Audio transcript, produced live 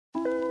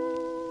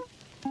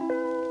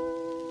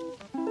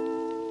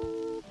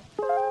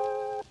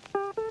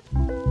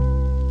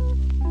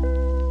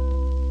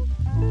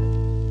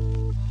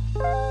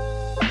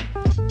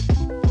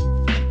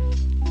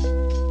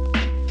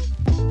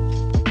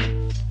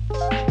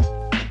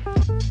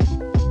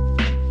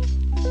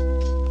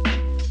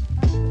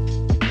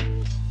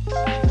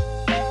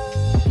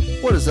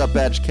is up,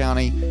 Badge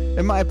County?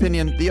 In my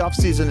opinion, the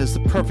offseason is the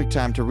perfect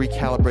time to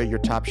recalibrate your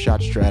Top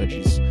Shot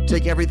strategies.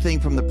 Take everything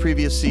from the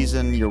previous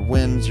season, your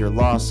wins, your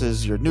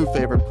losses, your new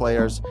favorite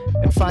players,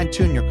 and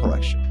fine-tune your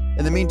collection.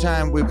 In the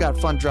meantime, we've got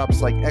fun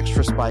drops like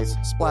Extra Spice,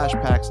 Splash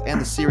Packs, and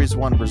the Series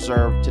 1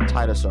 Reserve to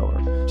tide us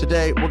over.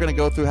 Today, we're going to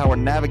go through how we're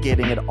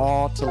navigating it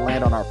all to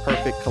land on our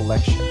perfect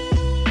collection.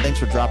 Thanks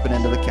for dropping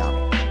into the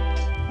county.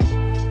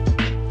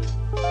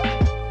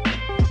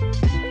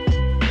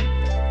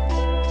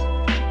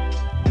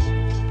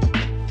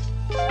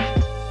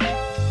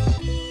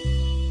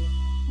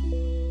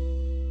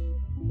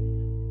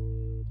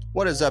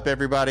 What is up,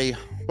 everybody?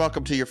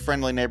 Welcome to your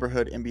friendly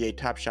neighborhood NBA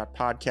Top Shot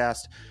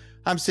podcast.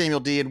 I'm Samuel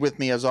D, and with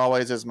me, as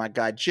always, is my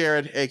guy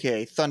Jared,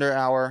 aka Thunder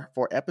Hour,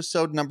 for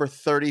episode number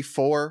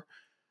 34,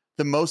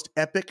 the most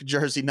epic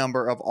jersey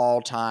number of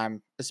all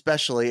time,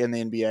 especially in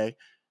the NBA.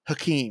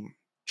 Hakeem,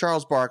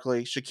 Charles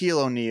Barkley,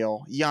 Shaquille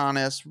O'Neal,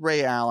 Giannis,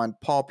 Ray Allen,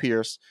 Paul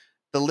Pierce.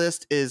 The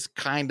list is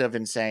kind of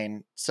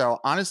insane. So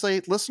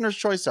honestly, listener's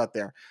choice out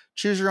there.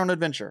 Choose your own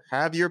adventure.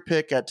 Have your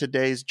pick at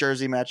today's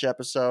jersey match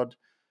episode.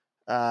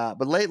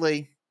 But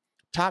lately,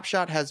 Top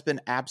Shot has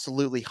been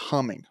absolutely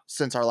humming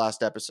since our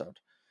last episode.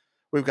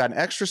 We've got an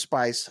Extra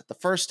Spice, the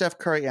first Steph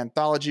Curry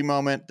anthology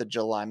moment, the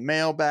July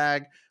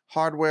Mailbag,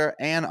 hardware,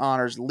 and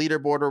honors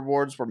leaderboard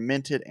rewards were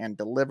minted and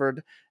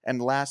delivered.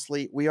 And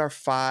lastly, we are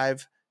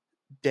 5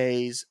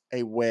 days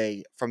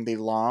away from the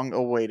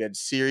long-awaited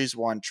Series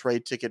 1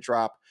 trade ticket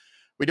drop.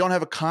 We don't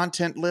have a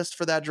content list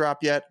for that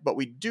drop yet, but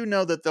we do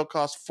know that they'll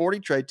cost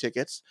 40 trade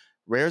tickets.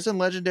 Rares and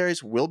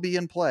legendaries will be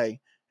in play.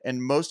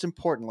 And most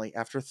importantly,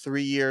 after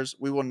 3 years,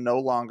 we will no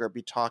longer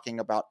be talking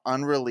about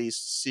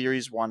unreleased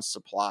Series 1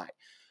 supply.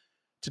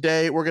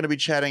 Today, we're going to be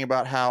chatting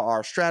about how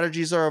our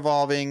strategies are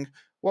evolving,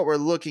 what we're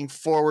looking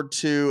forward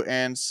to,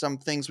 and some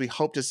things we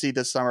hope to see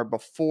this summer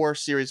before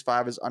Series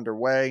 5 is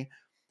underway.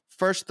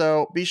 First,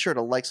 though, be sure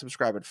to like,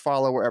 subscribe, and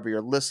follow wherever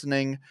you're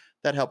listening.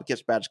 That helps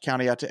get Badge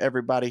County out to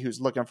everybody who's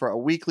looking for a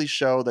weekly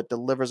show that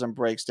delivers and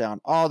breaks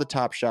down all the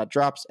Top Shot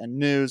drops and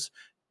news.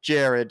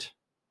 Jared,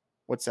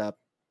 what's up?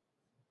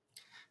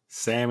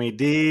 Sammy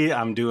D,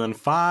 I'm doing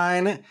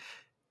fine.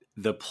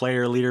 The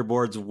player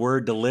leaderboards were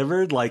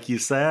delivered, like you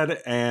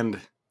said, and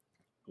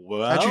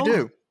well, how'd you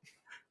do?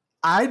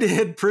 I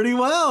did pretty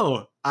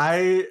well.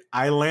 I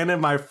landed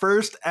my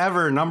first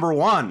ever number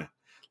one.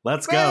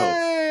 Let's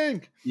go.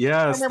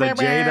 Yes, the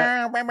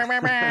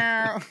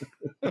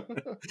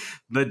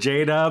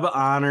J-Dub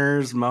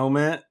honors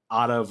moment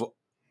out of,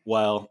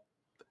 well,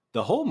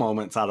 the whole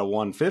moment's out of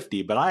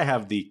 150, but I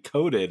have the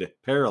coded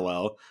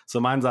parallel, so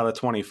mine's out of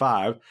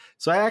 25.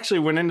 So I actually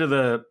went into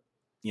the,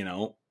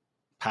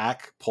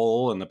 pack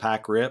pull and the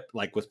pack rip,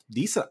 like with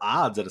decent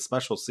odds at a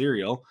special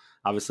serial.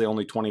 Obviously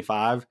only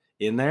 25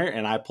 in there,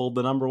 and I pulled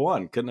the number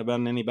one. Couldn't have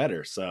been any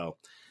better. So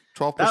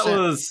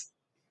 12%.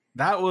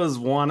 That was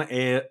one.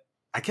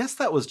 I guess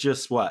that was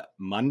just what,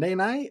 Monday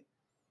night?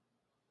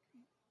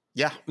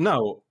 Yeah.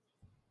 No.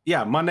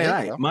 Yeah, Monday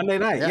night. So. Monday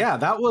night. Yeah,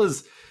 that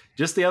was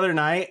just the other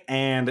night,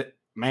 and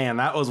man,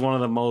 that was one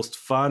of the most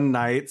fun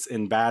nights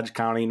in Badge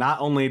County. Not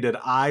only did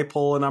I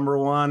pull a number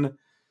one,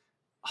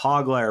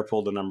 Hoglayer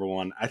pulled a number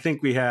one. I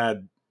think we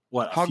had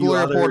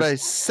Hoglayer pulled a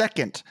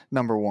second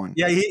number one.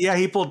 Yeah,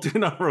 he pulled two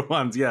number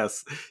ones.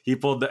 Yes, he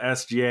pulled the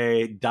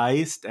SGA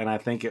diced, and I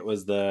think it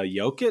was the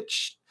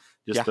Jokic,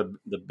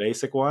 the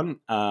basic one.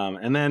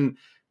 And then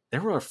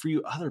there were a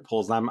few other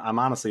pulls. I'm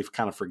honestly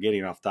kind of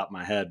forgetting off the top of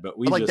my head, but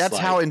that's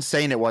how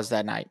insane it was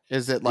that night.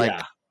 Is it like?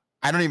 Yeah.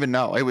 I don't even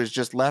know. It was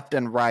just left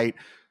and right,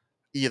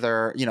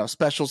 either,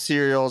 special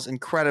serials,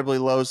 incredibly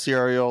low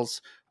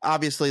serials.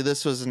 Obviously,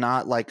 this was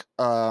not like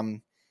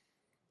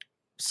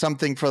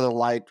something for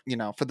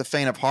for the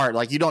faint of heart.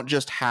 Like, you don't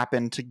just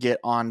happen to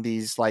get on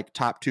these like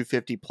top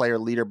 250 player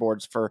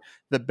leaderboards for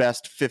the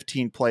best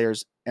 15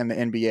 players in the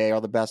NBA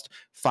or the best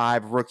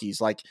 5 rookies.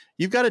 Like,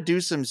 you've got to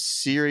do some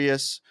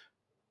serious,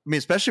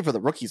 especially for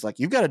the rookies, like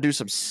you've got to do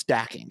some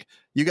stacking.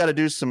 You got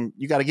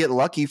to get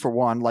lucky for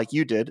one, like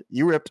you did.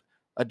 You ripped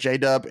a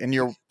J-Dub in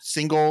your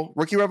single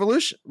Rookie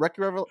Revolution.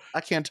 I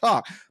can't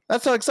talk.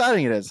 That's how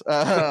exciting it is.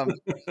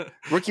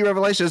 Rookie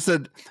Revelation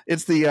said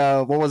it's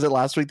the, what was it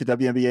last week? The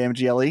WNBA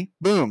MGLE.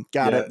 Boom.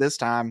 Got it this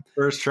time.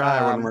 First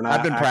try when we're not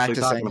I've been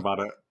practicing talking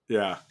about it.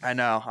 Yeah. I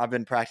know. I've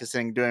been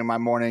practicing doing my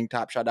morning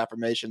Top Shot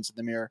affirmations in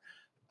the mirror.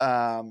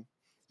 So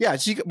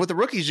with the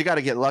rookies, you got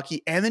to get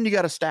lucky, and then you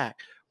got to stack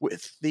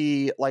with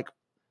the,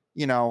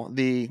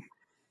 the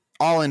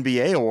all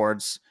NBA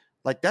awards.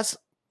 Like, that's,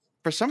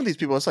 for some of these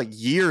people, it's like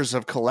years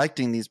of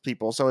collecting these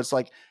people. So it's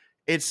like,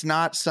 it's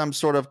not some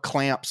sort of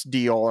clamps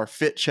deal or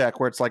fit check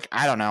where it's like,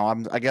 I don't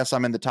know, I guess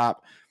I'm in the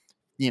top,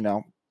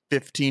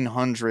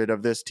 1,500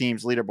 of this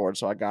team's leaderboard.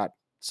 So I got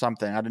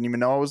something I didn't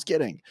even know I was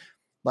getting.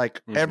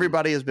 Like,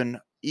 everybody has been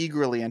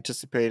eagerly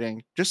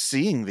anticipating just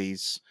seeing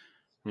these,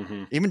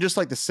 even just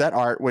like the set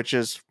art, which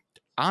is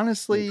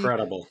honestly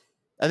incredible.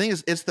 I think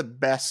it's the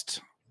best.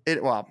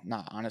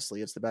 Not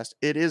honestly, it's the best.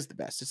 It is the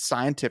best. It's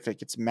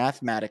scientific. It's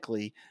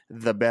mathematically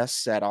the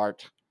best set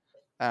art.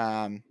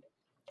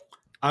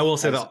 I will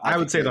say I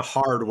would say agree. the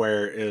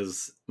hardware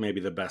is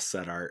maybe the best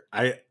set art.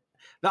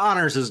 The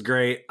honors is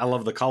great. I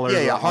love the colors. Yeah,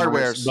 Of yeah, the honors,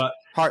 hardware's but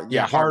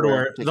hardware in hardware.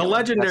 The particular. That's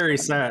legendary what I mean.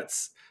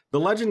 sets. The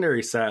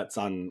legendary sets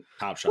on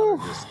Top Shot are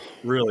Whew. just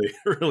really,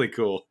 really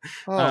cool.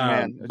 Oh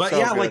man, it's But so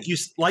yeah, good.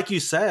 like you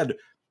said,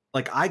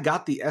 like I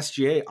got the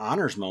SGA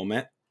honors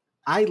moment.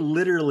 I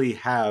literally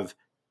have,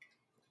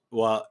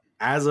 well,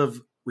 as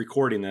of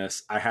recording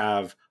this, I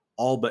have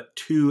all but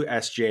 2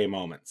 SGA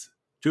moments,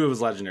 2 of his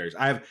legendaries.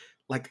 I have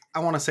like, I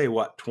want to say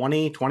what,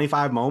 20,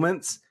 25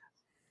 moments.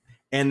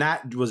 And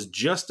that was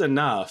just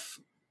enough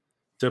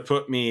to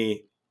put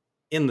me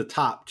in the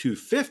top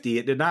 250.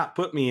 It did not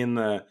put me in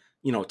the,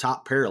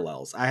 top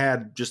parallels. I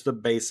had just a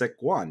basic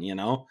one,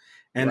 and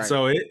Right.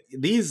 so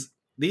these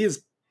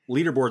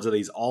leaderboards of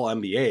these all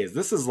MBAs,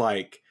 this is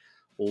like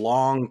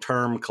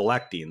long-term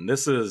collecting.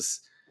 This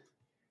is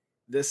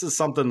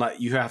something that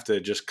you have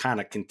to just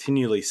kind of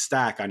continually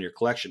stack on your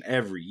collection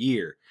every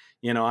year.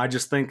 I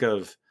just think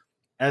of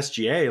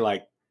SGA,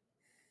 like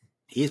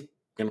he's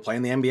going to play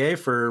in the NBA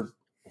for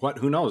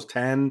who knows,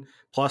 10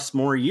 plus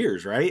more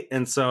years, right?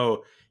 And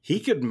so he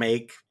could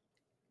make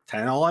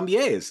 10 all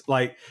NBAs.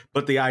 Like,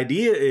 but the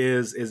idea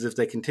is if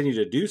they continue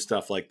to do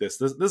stuff like this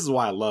is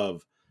why I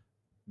love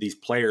these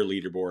player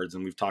leaderboards,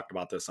 and we've talked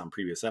about this on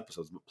previous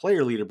episodes, but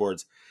player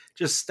leaderboards,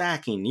 just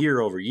stacking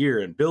year over year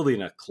and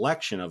building a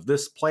collection of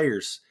this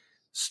player's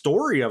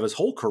story of his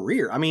whole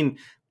career. I mean,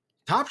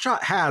 Top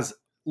Shot has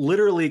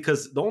literally,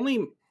 because the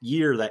only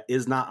year that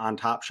is not on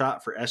Top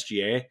Shot for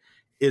SGA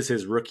is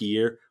his rookie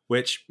year,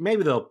 which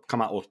maybe they'll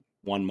come out with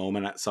one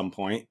moment at some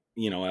point,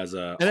 as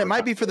a And it might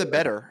archive. be for the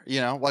better,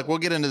 like we'll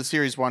get into the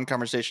series 1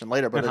 conversation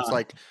later, but it's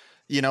like,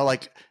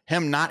 like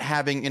him not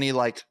having any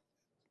like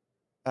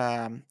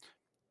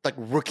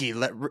rookie.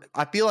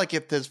 I feel like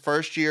if his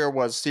first year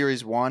was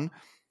series 1,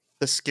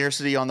 the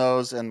scarcity on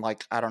those, and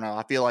like, I don't know,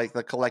 I feel like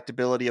the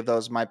collectability of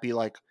those might be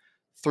like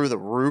through the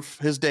roof.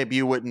 His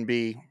debut wouldn't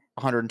be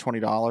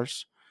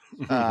 $120.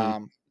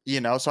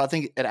 So I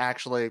think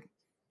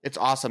it's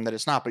awesome that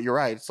it's not, but you're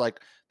right. It's like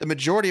the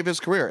majority of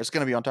his career is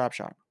going to be on Top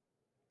Shot.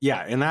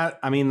 Yeah, and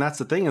that's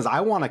the thing, is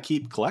I want to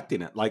keep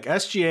collecting it. Like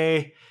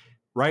SGA,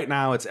 right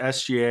now it's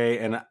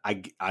SGA, and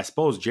I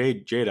suppose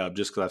J-Dub,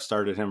 just because I've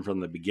started him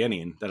from the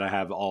beginning, that I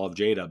have all of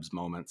J-Dub's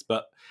moments.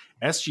 But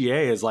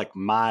SGA is like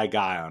my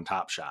guy on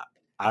Top Shot.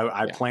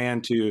 I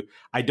plan to.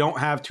 I don't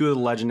have 2 of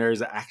the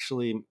legendaries. I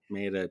actually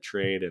made a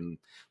trade and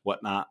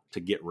whatnot to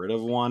get rid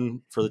of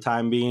one for the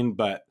time being,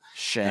 but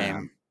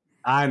shame.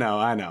 I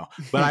know,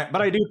 but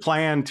I do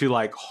plan to,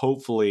 like,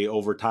 hopefully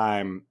over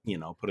time,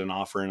 put an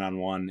offer in on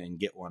one and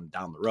get one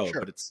down the road.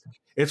 Sure. But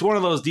it's one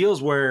of those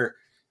deals where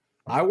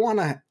I want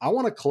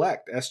to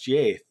collect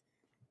SGA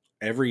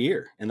every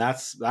year, and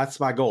that's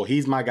my goal.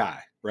 He's my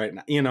guy right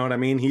now. You know what I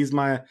mean? He's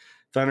my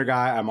Thunder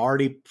guy. I'm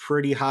already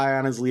pretty high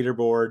on his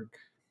leaderboard.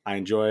 I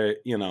enjoy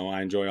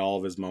all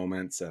of his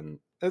moments, and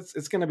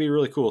it's going to be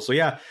really cool. So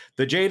yeah,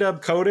 the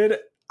J-Dub coded,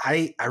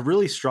 I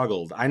really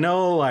struggled. I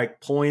know,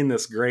 like, pulling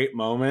this great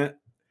moment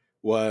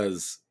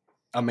was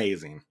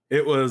amazing.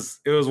 It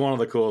was one of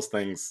the coolest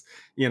things,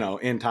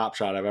 in Top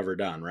Shot I've ever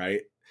done,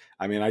 right?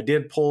 I mean, I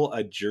did pull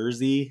a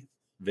jersey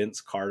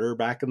Vince Carter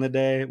back in the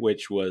day,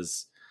 which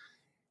was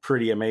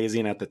pretty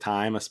amazing at the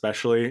time,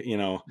 especially,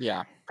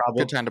 Yeah.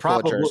 Probably Good time to pull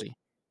a jersey.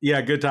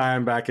 Yeah, good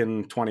time back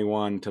in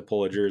 21 to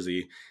pull a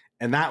jersey.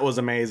 And that was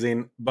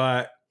amazing.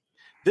 But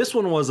this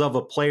one was of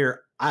a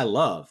player I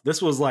love.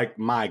 This was like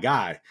my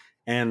guy.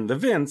 And the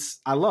Vince,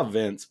 I love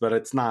Vince, but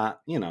it's not,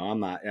 I'm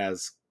not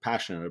as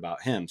passionate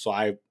about him. So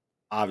I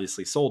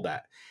obviously sold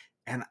that.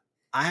 And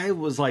I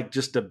was like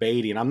just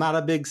debating. I'm not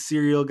a big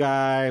cereal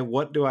guy.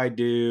 What do I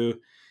do?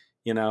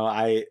 I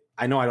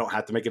know I don't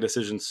have to make a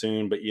decision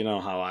soon, but you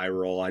know how I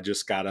roll. I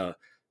just gotta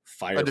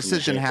fire. A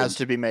decision has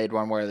to be made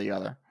one way or the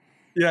other.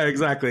 Yeah,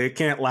 exactly. It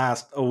can't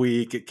last a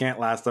week. It can't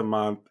last a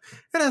month.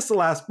 It has to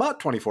last about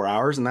 24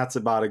 hours, and that's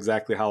about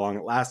exactly how long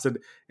it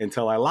lasted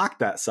until I locked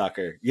that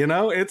sucker.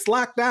 It's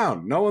locked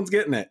down. No one's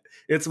getting it.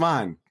 It's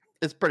mine.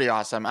 It's pretty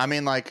awesome. I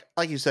mean, like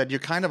you said,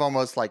 you're kind of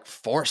almost like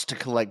forced to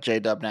collect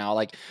J-Dub now.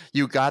 Like,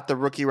 you got the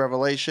rookie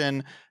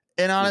revelation,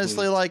 and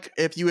honestly, like,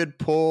 if you had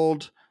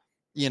pulled,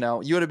 you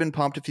would have been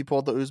pumped if you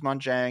pulled the Usman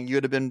Jang. You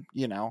would have been,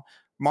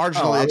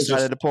 marginally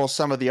excited to pull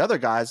some of the other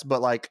guys, but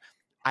like,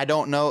 I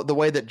don't know the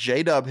way that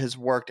J-Dub has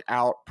worked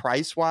out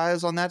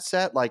price-wise on that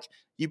set. Like,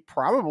 you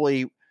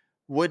probably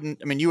wouldn't.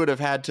 I mean, you would have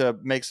had to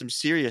make some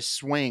serious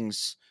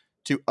swings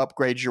to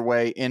upgrade your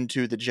way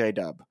into the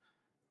J-Dub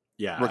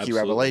rookie absolutely.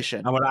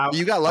 revelation.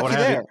 You got lucky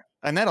there,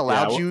 and that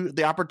allowed you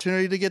the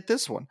opportunity to get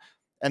this one.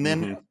 And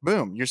then,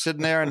 boom, you're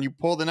sitting there and you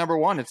pull the number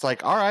 1. It's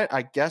like, all right,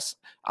 I guess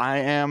I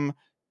am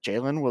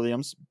Jalen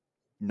Williams'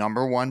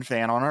 number 1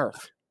 fan on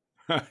earth.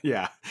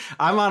 Yeah,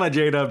 I'm on a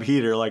J-Dub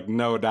heater, like,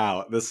 no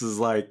doubt. This is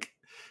like,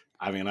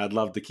 I mean, I'd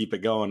love to keep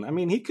it going. I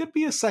mean, he could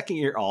be a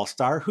second-year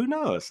All-Star. Who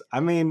knows? I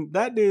mean,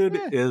 that dude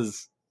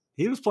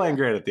he was playing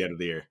great at the end of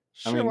the year.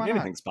 Sure, I mean,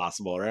 anything's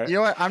possible, right? You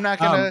know what? I'm not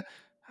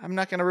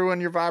gonna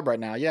ruin your vibe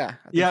right now. Yeah.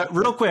 Yeah.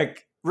 Real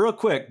quick.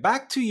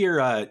 Back to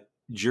your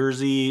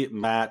jersey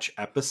match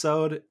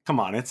episode, come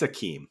on, it's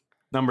Akeem,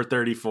 number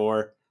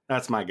 34.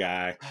 That's my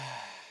guy.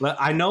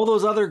 I know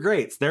those other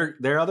greats.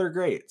 They're other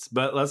greats,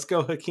 but let's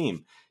go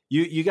Hakeem.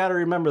 You got to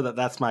remember that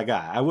that's my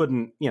guy. I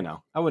wouldn't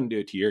do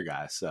it to your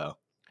guy. So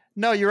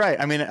no, you're right.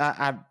 I mean,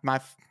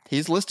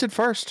 he's listed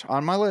first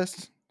on my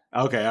list.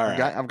 Okay, all right.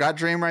 I've got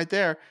Dream right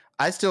there.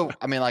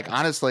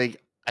 Honestly,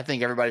 I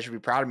think everybody should be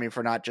proud of me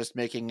for not just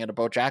making it a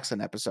Bo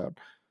Jackson episode.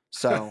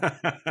 So,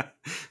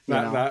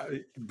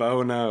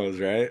 Bo knows,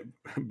 right?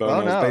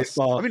 Bo knows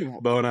baseball. I mean,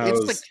 Bo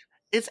knows.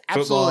 It's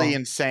absolutely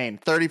insane.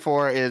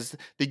 34 is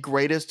the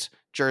greatest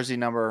jersey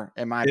number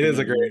in my opinion. It is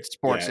a great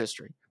sports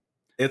history.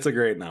 It's a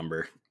great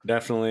number.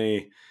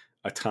 Definitely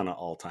a ton of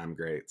all-time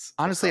greats.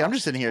 Honestly, I'm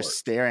just sitting here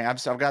staring.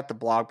 I've got the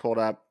blog pulled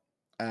up.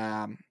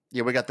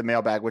 We got the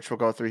mailbag, which we'll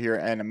go through here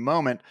in a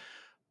moment.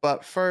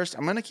 But first,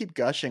 I'm going to keep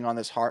gushing on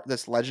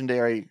this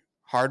legendary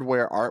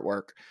hardware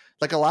artwork.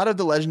 Like a lot of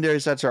the legendary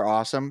sets are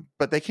awesome,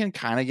 but they can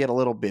kind of get a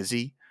little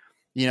busy.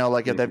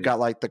 If they've got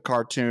like the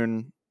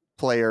cartoon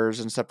players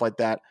and stuff like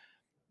that.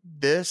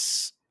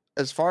 This,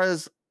 as far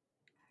as,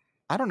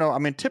 I don't know. I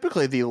mean,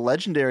 typically the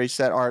legendary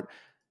set art,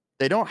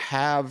 they don't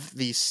have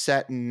the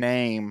set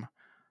name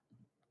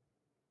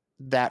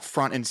that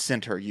front and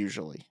center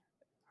usually.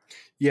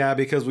 Yeah,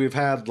 because we've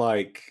had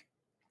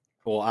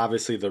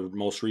obviously the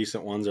most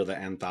recent ones are the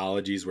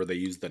anthologies where they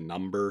use the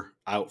number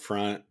out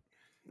front.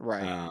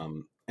 Right.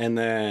 And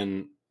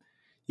then,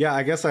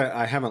 I guess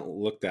I haven't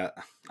looked at,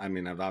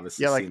 I've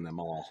obviously seen them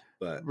all,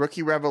 but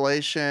Rookie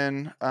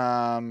Revelation,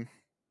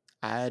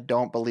 I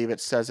don't believe it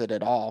says it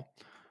at all.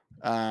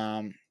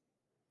 Obviously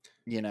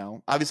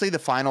the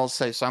finals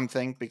say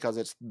something because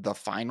it's the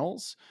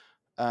finals.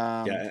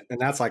 And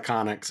that's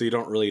iconic. So you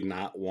don't really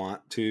not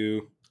want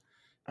to.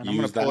 And I'm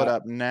going to pull it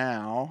up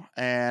now,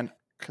 and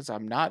because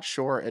I'm not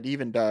sure it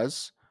even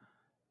does,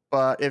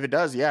 but if it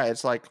does,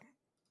 it's like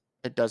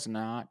it does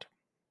not.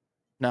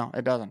 No,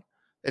 it doesn't.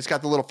 It's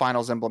got the little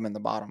finals emblem in the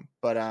bottom,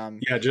 but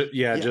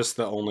just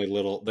the only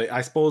little.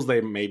 I suppose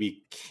they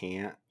maybe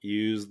can't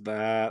use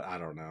that. I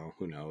don't know.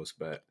 Who knows?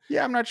 But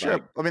I'm not sure.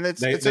 I mean,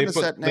 it's in the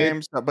set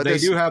names, but they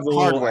do have the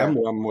little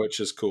emblem, which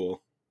is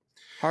cool.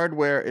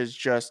 Hardware is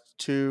just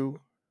too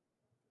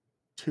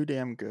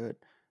damn good.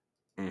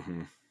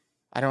 Mm-hmm.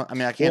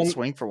 I can't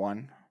swing for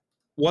one.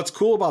 What's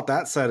cool about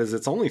that set is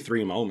it's only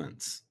 3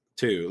 moments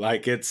too.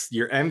 Like it's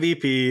your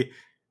MVP,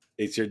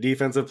 it's your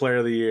defensive player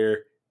of the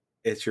year,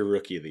 it's your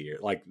rookie of the year.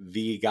 Like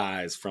the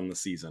guys from the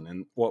season.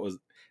 And what was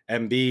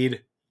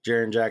Embiid,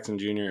 Jaren Jackson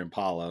Jr., and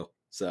Paulo.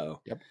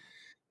 So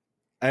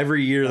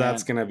every year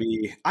that's going to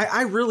be,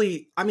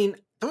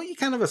 don't you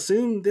kind of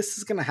assume this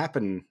is going to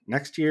happen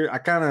next year? I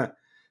kind of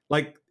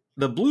like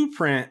the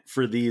blueprint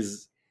for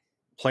these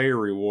player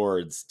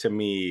rewards to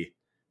me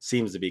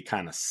seems to be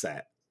kind of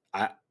set.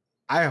 I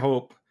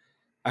hope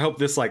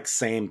this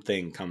same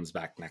thing comes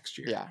back next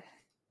year. Yeah.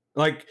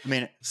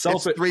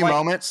 It's 3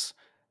 moments.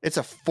 It's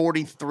a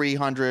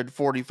 $4,300,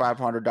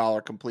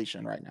 $4,500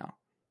 completion right now.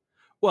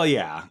 Well,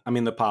 yeah.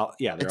 They're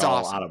it's all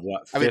awesome. Out of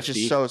what? 50? It's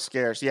just so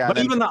scarce. Yeah. But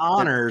even the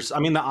honors,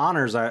 the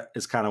honors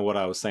is kind of what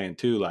I was saying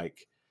too.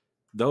 Like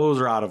those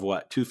are out of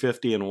what?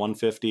 250 and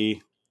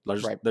 150.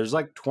 There's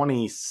like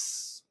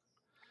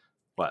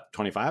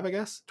 25, I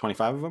guess?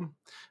 25 of them.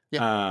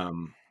 Yeah.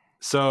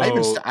 So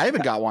I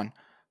even got one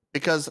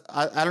because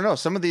I don't know.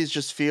 Some of these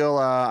just feel,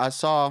 I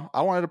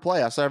wanted to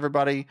play. I saw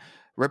everybody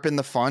ripping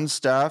the fun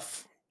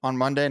stuff on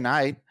Monday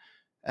night.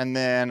 And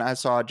then I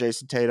saw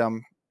Jason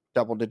Tatum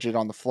double digit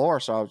on the floor.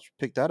 So I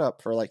picked that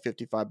up for like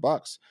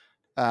 $55.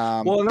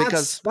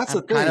 Because that's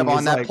the thing, kind of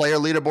on that player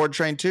leaderboard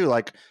train too.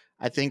 Like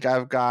I think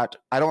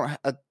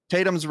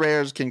Tatum's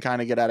rares can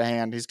kind of get out of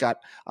hand. I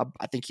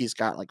think he's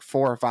got like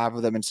 4 or 5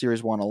 of them in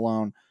Series 1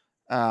 alone.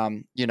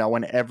 When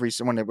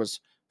it was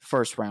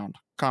first round,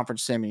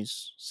 conference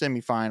semis,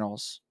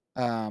 semifinals.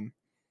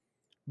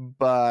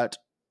 But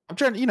I'm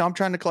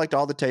trying to collect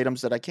all the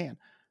Tatums that I can.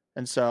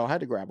 And so I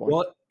had to grab one.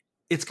 Well,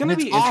 it's going to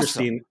be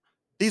interesting. Awesome.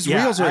 These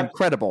reels are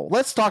incredible.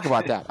 Let's talk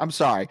about that. I'm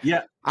sorry.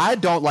 Yeah. I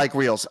don't like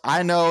reels.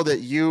 I know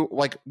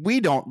that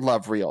we don't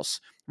love reels.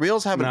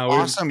 Reels have an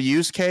awesome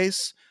use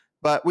case,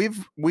 but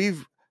I'm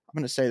going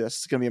to say this,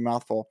 it's going to be a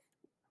mouthful.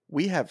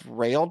 We have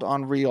railed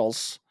on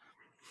reels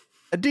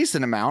a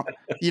decent amount.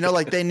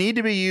 They need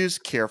to be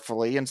used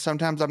carefully, and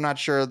sometimes I'm not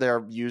sure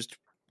they're used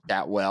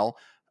that well.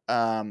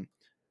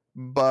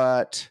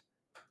 But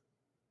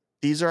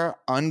these are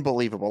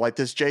unbelievable. Like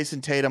this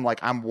Jason Tatum,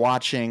 I'm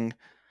watching,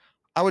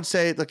 I would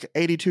say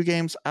 82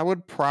 games. I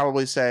would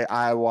probably say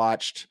I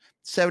watched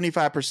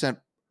 75%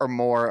 or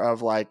more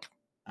of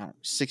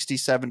 60,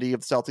 70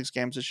 of the Celtics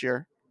games this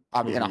year.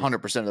 And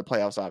 100% of the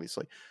playoffs,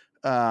 obviously.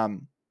 I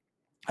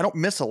don't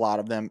miss a lot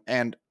of them.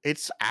 And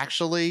it's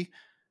actually,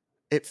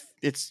 it's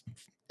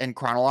in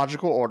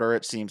chronological order,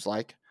 it seems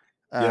like.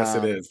 Yes,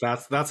 it is.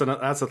 That's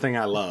the thing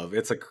I love.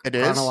 It's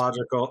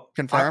chronological.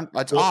 Confirmed.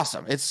 It's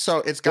awesome. It's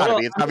got to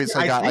be. It's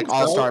obviously got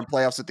all-star and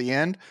playoffs at the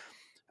end.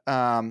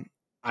 I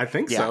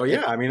think so.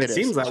 Yeah. It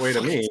seems that way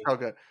to me. So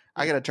good.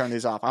 I got to turn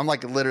these off. I'm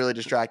literally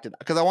distracted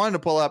because I wanted to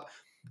pull up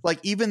like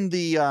even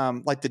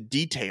the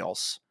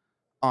details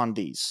on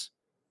these.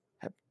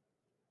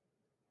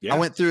 Yeah. I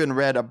went through and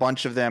read a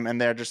bunch of them, and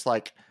they're just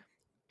like,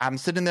 I'm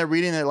sitting there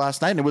reading it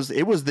last night, and it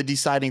was the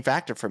deciding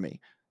factor for me.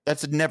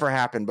 That's never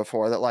happened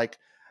before. That like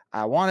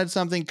I wanted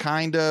something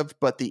kind of,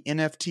 but the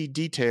NFT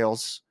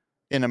details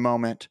in a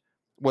moment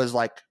was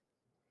like,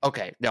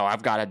 okay, no,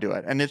 I've got to do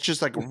it. And it's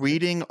just like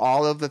reading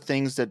all of the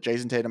things that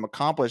Jason Tatum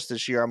accomplished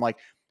this year. I'm like,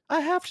 I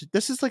have to.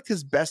 This is like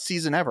his best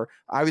season ever.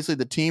 Obviously,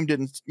 the team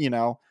didn't, we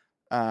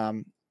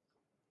didn't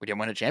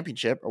win a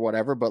championship or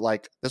whatever, but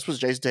like this was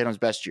Jason Tatum's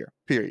best year,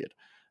 period,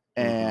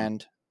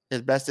 and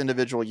his best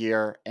individual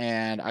year.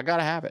 And I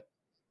gotta have it.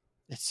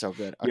 It's so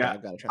good. Okay, Yeah,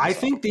 I've got to try. I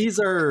think these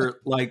are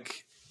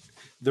like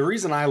the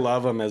reason I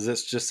love them is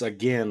it's just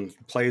again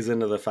plays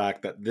into the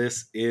fact that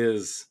this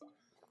is,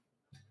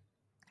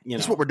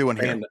 this is what we're doing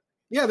here.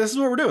 Yeah, this is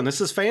what we're doing.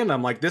 This is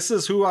fandom. Like this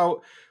is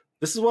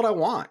what I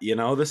want.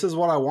 This is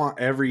what I want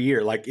every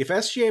year. Like if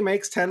SGA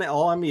makes 10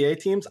 All NBA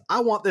teams, I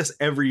want this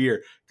every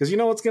year because you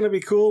know what's going to be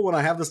cool when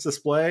I have this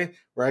display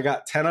where I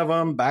got 10 of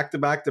them back to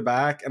back to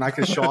back, and I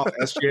can show off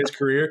SGA's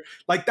career.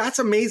 Like that's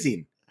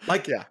amazing.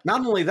 Like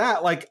not only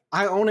that, like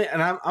I own it,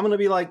 and I'm going to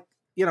be like,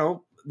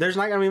 there's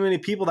not going to be many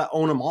people that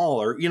own them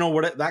all, or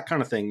what that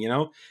kind of thing,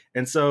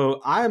 And so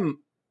I'm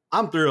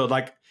thrilled.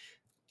 Like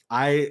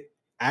I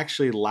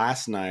actually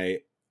last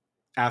night,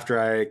 after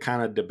I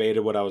kind of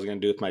debated what I was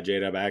going to do with my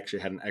J-Dub, I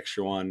actually had an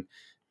extra one.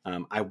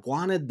 I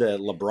wanted the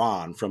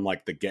LeBron from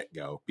like the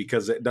get-go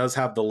because it does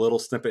have the little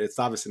snippet. It's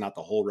obviously not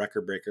the whole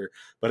record breaker,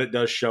 but it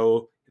does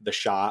show the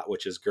shot,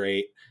 which is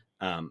great.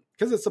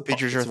 Because it's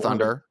features your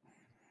thunder.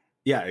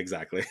 Yeah,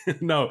 exactly.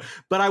 No,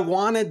 but I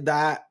wanted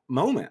that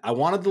moment. I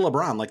wanted the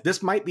LeBron. Like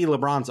this might be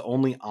LeBron's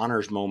only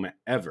honors moment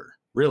ever,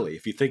 really,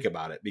 if you think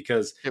about it.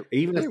 Because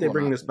even if they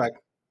bring this back,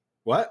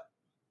 what?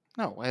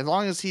 No, as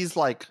long as he's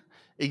like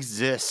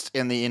exist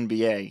in the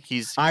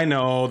NBA, I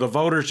know the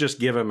voters just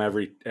give him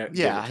every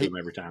him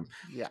every time.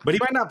 Yeah, but he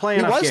might not play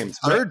enough games.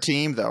 Third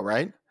team though,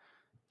 right?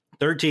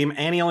 Third team,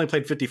 and he only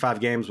played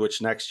 55 games,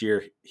 which next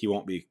year he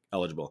won't be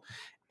eligible.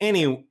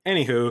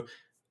 Anywho.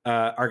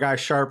 Our guy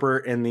Sharper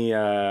in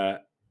the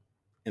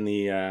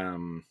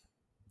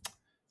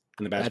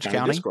Badge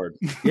County Discord.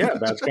 Yeah,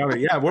 Badge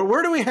County. Yeah,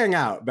 where do we hang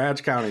out?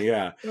 Badge County.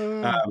 Yeah.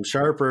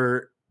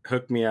 Sharper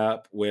hooked me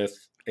up with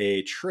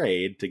a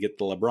trade to get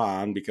the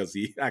LeBron because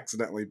he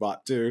accidentally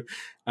bought two.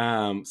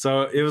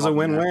 So it was a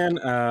win-win.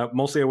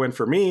 Mostly a win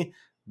for me,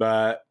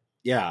 but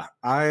yeah,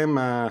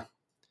 I'm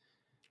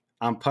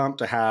pumped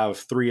to have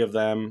 3 of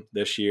them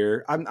this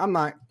year. I'm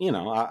not,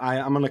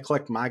 I'm going to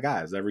collect my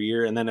guys every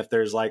year, and then if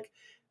there's like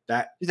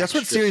that's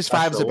what Series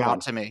 5 is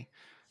about to me.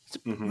 It's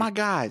my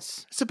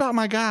guys. It's about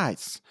my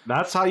guys.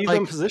 That's how you've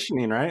been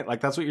positioning, right? Like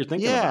that's what you're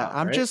thinking about. Yeah,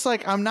 I'm just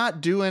like, I'm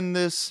not doing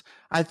this.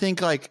 I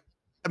think and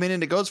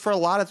it goes for a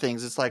lot of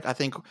things. It's like, I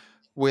think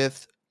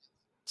with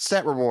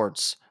set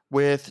rewards,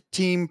 with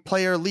team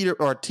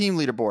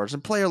leaderboards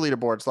and player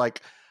leaderboards,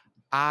 like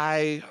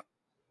I,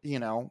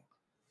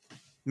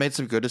 made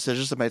some good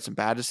decisions. I made some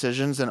bad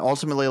decisions. And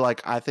ultimately,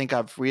 like, I think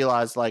I've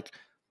realized like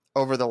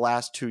over the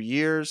last 2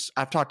 years,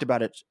 I've talked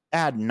about it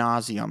ad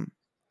nauseum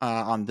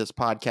on this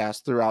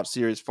podcast throughout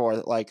Series 4.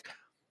 That like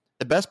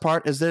the best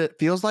part is that it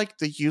feels like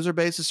the user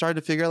base is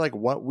starting to figure out like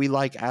what we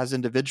like as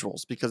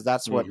individuals, because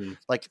that's what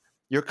like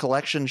your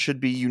collection should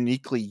be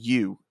uniquely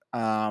you,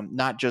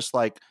 not just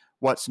like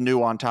what's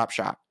new on Top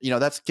Shot.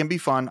 That can be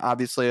fun,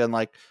 obviously, and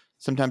like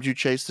sometimes you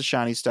chase the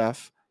shiny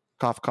stuff.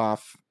 Cough,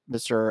 cough,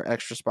 Mr.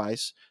 Extra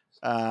Spice.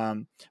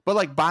 But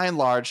like by and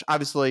large,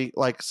 obviously,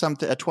 like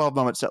a 12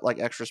 moment set like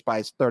Extra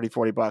Spice,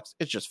 $30-$40,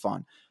 it's just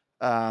fun.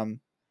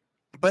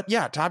 But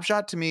yeah, Top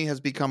Shot to me has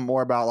become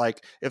more about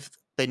like if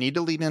they need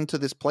to lean into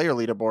this player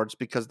leaderboards,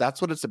 because that's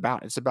what it's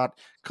about. It's about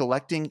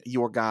collecting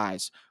your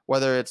guys,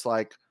 whether it's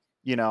like,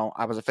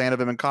 I was a fan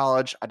of him in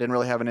college. I didn't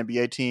really have an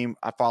NBA team.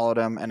 I followed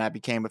him and I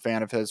became a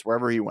fan of his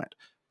wherever he went.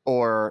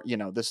 Or,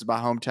 this is my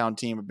hometown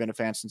team. I've been a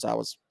fan since I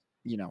was,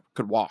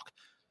 could walk,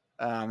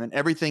 and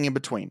everything in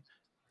between.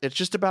 It's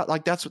just about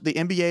like, that's what the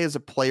NBA is, a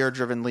player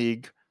driven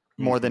league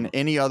more than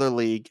any other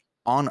league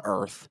on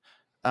earth.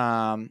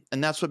 And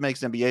that's what makes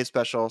NBA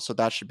special. So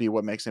that should be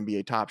what makes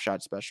NBA Top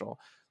Shot special.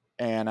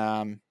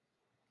 And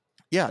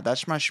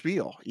that's my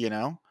spiel,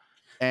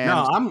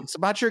 And it's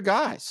about your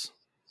guys.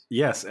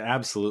 Yes,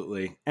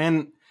 absolutely.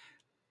 And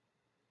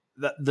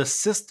the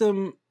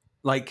system,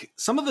 like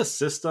some of the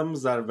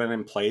systems that have been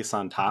in place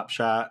on Top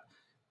Shot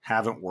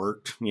haven't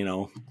worked,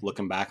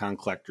 looking back on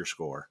Collector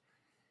Score,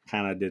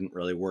 kind of didn't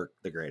really work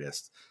the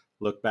greatest.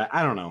 Look back,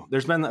 I don't know.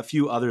 There's been a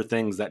few other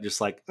things that just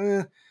like,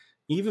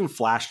 even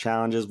flash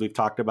challenges we've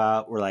talked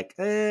about, we're like,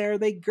 are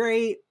they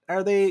great?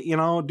 Are they,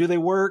 do they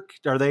work?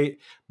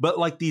 But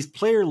like these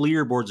player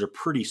leaderboards are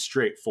pretty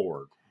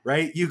straightforward,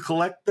 right? You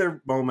collect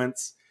their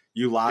moments,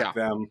 you lock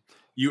them,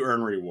 you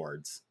earn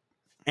rewards.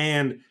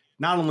 And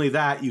not only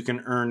that, you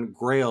can earn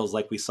grails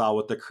like we saw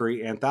with the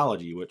Curry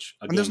Anthology, which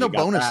again, and there's no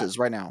bonuses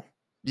right now.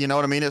 You know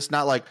what I mean? It's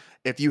not like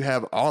if you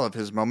have all of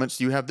his moments,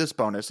 you have this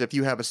bonus. If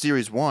you have a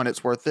Series 1,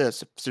 it's worth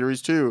this.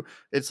 Series 2,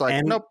 it's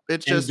like, nope.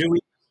 It's just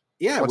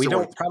Yeah, What's we it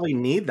don't worth? probably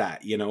need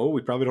that,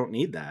 we probably don't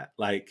need that.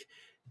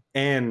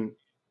 And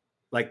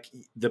like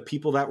the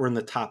people that were in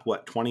the top,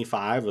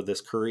 25 of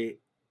this Curry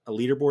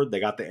leaderboard, they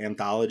got the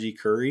anthology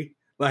Curry.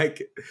 Like,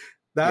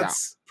 Yeah.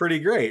 that's pretty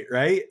great,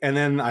 right? And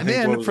then I And think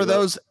what then was for it,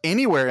 those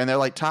anywhere, and they're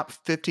like top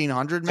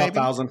 1,500, top maybe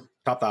 1,000,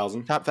 top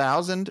 1,000. top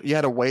 1,000, you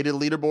had a weighted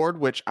leaderboard,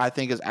 which I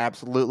think is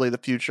absolutely the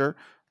future.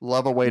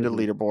 Love a weighted Mhm.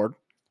 leaderboard.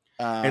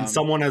 And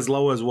someone as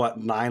low as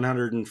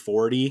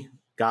 940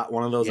 got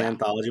one of those Yeah.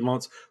 anthology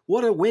modes.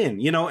 What a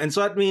win, and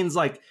so that means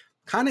like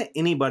kind of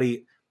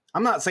anybody.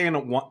 I'm not saying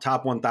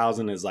top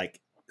 1,000 is like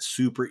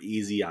super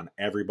easy on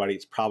everybody.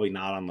 It's probably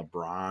not on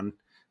LeBron,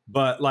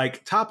 but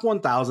like top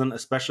 1,000,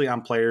 especially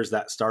on players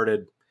that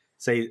started,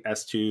 say,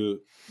 S2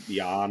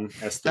 beyond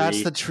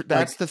S3.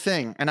 That's the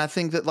thing. And I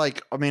think that,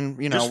 like, I mean,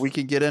 Just we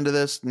can get into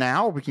this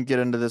now, we can get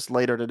into this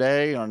later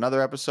today on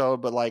another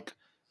episode, but like,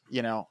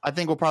 I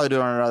think we'll probably do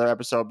it on another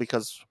episode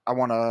because I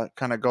want to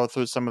kind of go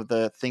through some of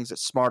the things that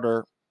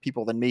smarter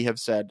people than me have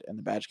said in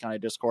the Badge County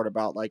Discord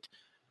about, like,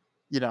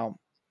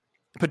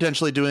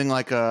 potentially doing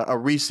like a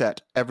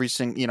reset every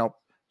single,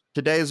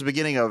 today is the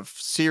beginning of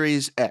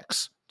Series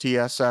X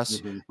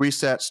TSS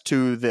resets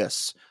to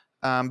this.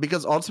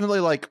 Because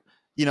ultimately, like,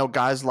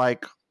 guys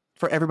like,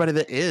 for everybody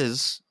that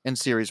is in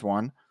Series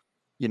 1,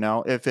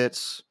 if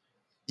it's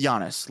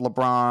Giannis,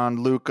 LeBron,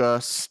 Luka,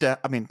 Steph,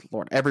 I mean,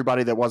 Lord,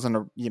 everybody that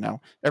wasn't,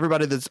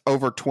 everybody that's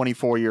over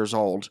 24 years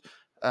old,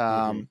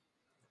 they're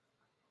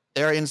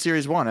in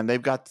Series 1, and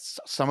they've got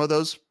some of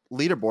those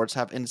leaderboards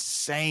have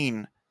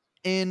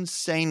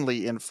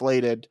insanely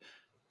inflated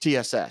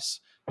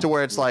TSS to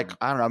where it's like,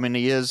 I don't know. I mean,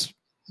 he is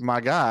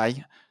my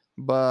guy,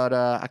 but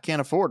I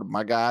can't afford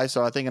my guy.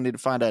 So I think I need to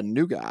find a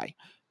new guy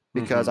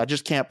because I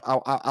just can't.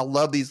 I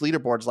love these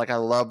leaderboards. Like, I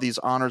love these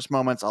honors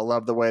moments. I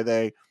love the way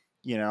they,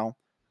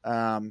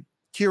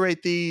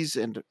 curate these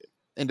and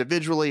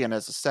individually and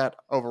as a set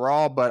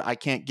overall, but I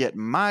can't get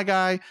my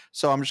guy.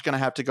 So I'm just going to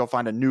have to go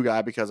find a new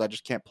guy because I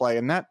just can't play.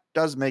 And that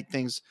does make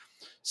things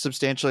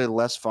substantially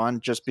less fun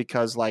just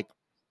because, like,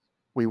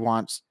 we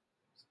want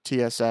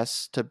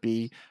TSS to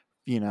be,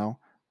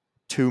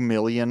 2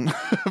 million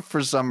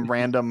for some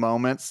random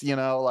moments,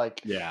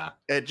 like, yeah.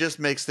 it just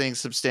makes things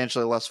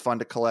substantially less fun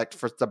to collect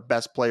for the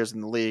best players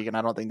in the league. And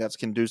I don't think that's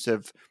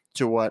conducive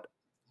to what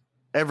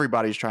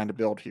everybody's trying to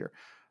build here.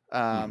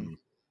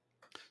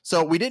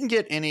 So we didn't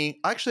get any,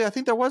 actually, I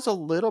think there was a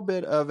little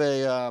bit of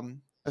a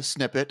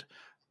snippet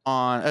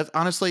on,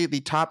 honestly,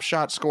 the Top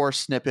Shot score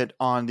snippet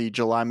on the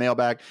July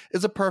mailbag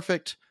is a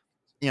perfect,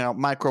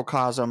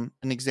 microcosm,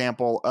 an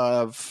example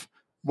of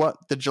what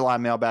the July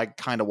mailbag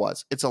kind of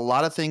was. It's a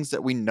lot of things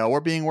that we know are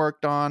being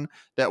worked on,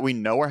 that we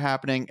know are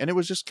happening. And it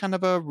was just kind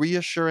of a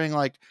reassuring,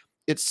 like,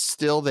 it's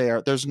still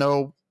there. There's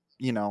no,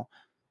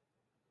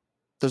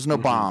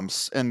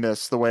 bombs in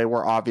this, the way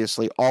we're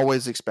obviously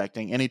always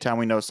expecting. Anytime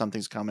we know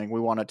something's coming,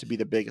 we want it to be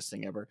the biggest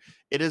thing ever.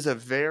 It is a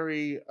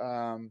very,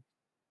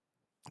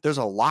 there's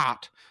a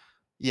lot,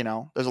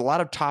 there's a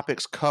lot of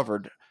topics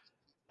covered.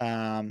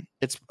 I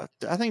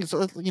think it's,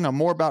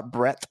 more about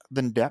breadth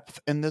than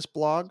depth in this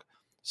blog.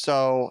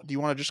 So do you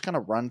want to just kind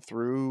of run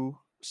through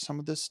some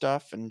of this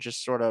stuff and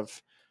just sort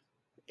of,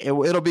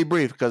 it'll be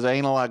brief because there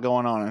ain't a lot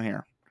going on in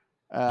here.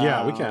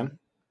 Yeah, we can.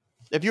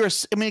 If you're,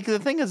 I mean, the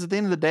thing is, at the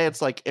end of the day,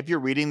 it's like, if you're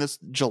reading this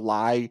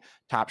July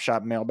Top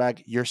Shot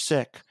mailbag, you're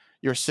sick.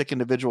 You're a sick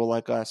individual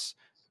like us.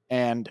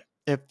 And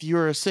if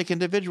you're a sick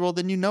individual,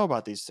 then you know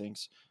about these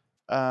things.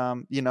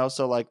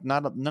 So like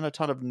not a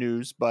ton of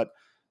news, but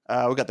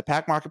we got the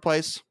pack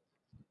marketplace,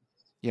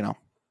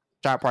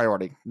 top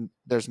priority.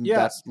 That's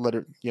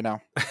literally,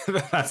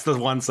 That's the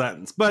one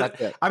sentence.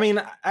 But I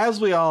mean,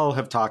 as we all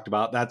have talked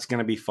about, that's going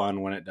to be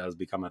fun when it does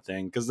become a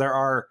thing, because there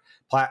are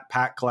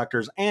pack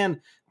collectors. And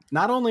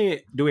not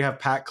only do we have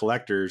pack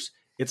collectors,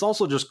 it's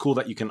also just cool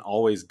that you can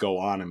always go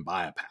on and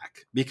buy a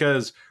pack,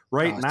 because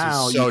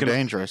now it's so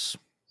dangerous.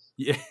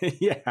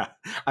 Yeah.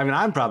 I mean,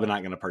 I'm probably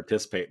not going to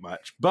participate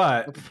much,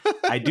 but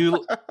I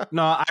do.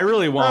 No, I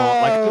really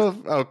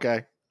won't.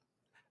 Okay.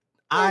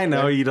 I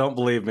know you don't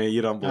believe me.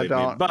 You don't believe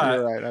me, but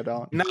you're right. I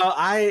don't. No,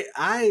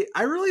 I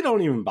really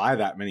don't even buy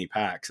that many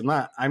packs.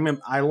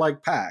 I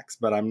like packs,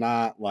 but I'm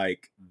not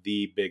like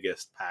the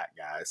biggest pack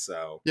guy.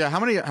 So yeah, how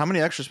many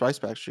extra spice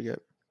packs did you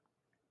get?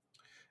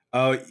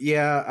 Oh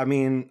yeah, I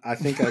mean, I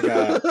think I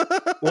got.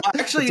 Well,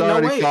 actually, it's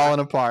already falling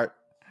apart.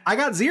 I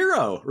got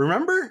 0.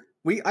 Remember?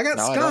 I got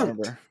skunked. I don't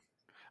remember.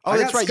 Oh,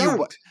 that's right.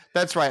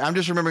 That's right. I'm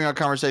just remembering our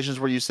conversations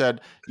where you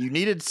said you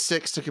needed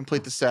 6 to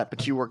complete the set,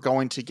 but you were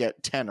going to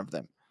get 10 of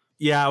them.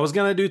 Yeah, I was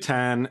going to do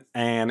 10,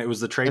 and it was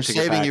the trade ticket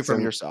saving you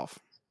from yourself.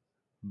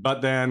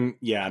 But then,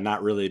 yeah,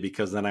 not really,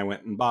 because then I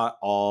went and bought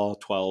all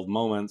 12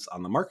 moments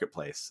on the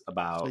marketplace.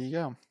 There you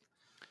go.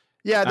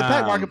 Yeah, the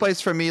pack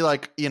marketplace for me,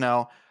 like,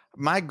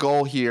 my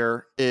goal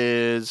here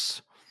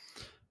is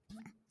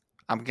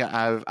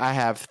I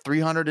have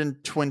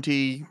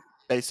 320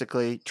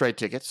 basically trade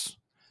tickets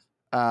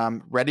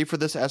ready for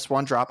this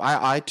S1 drop.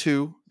 I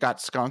too got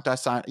skunked. I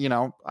signed,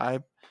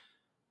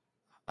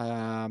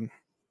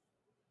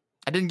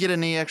 I didn't get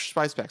any extra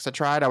spice packs. I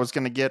tried. I was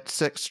going to get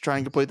 6 to try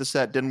and complete the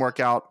set. Didn't work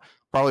out.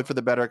 Probably for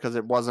the better because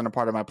it wasn't a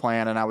part of my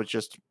plan, and I was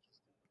just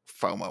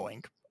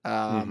FOMOing.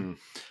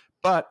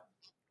 But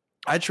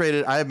I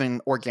traded. I have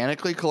been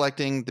organically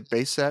collecting the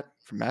base set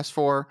from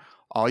S4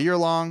 all year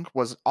long.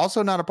 Was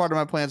also not a part of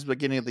my plans at the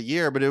beginning of the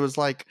year, but it was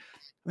like,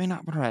 I mean,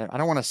 I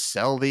don't want to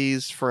sell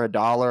these for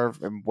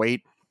 $1 and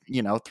wait,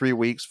 3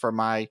 weeks for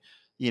my,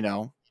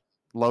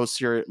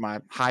 my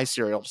high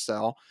cereal to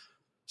sell.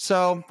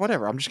 So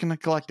whatever, I'm just going to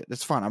collect it.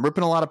 It's fun. I'm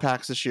ripping a lot of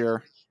packs this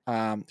year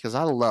because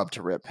I love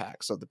to rip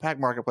packs. So the pack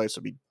marketplace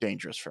would be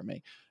dangerous for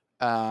me.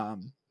 I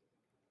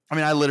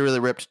I literally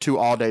ripped 2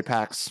 all-day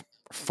packs,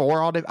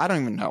 4 all-day. I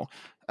don't even know.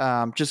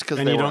 Just because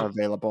they weren't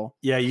available.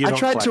 Yeah, I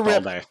tried to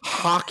rip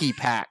hockey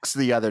packs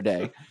the other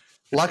day.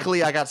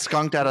 Luckily, I got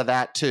skunked out of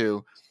that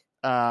too.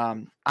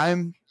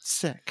 I'm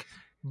sick,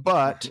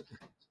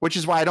 which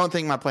is why I don't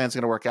think my plan's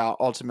going to work out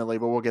ultimately,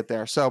 but we'll get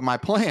there. So my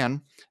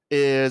plan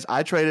is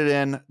I traded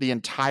in the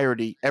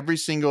entirety, every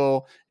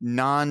single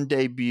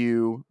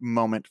non-debut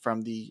moment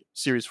from the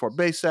Series 4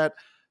 base set.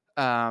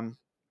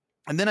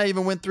 And then I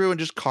even went through and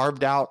just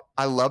carved out.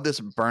 I love this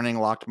burning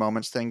locked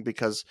moments thing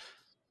because,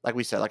 like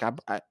we said, like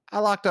I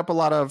locked up a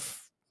lot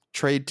of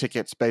trade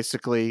tickets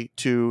basically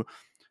to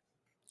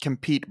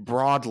compete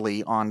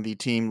broadly on the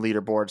team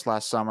leaderboards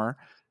last summer.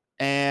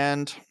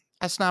 And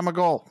that's not my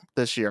goal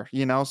this year,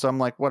 So I'm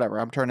like, whatever.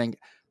 I'm turning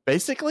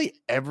basically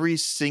every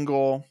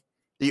single.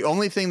 The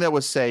only thing that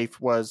was safe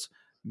was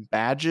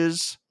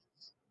badges,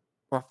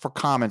 for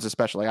commons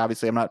especially.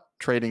 Obviously, I'm not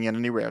trading in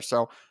any rare.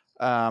 So,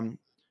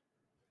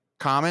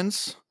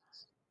 commons,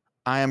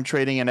 I am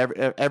trading in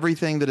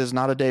everything that is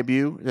not a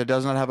debut that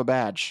does not have a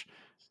badge.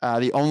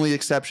 The only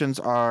exceptions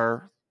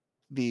are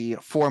the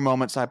 4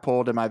 moments I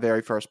pulled in my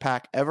very first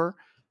pack ever,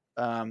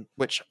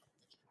 which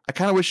I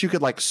kind of wish you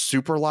could like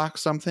super lock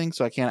something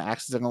so I can't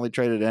accidentally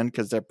trade it in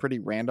because they're pretty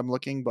random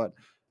looking. But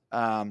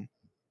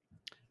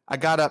I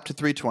got up to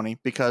 320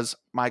 because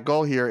my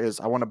goal here is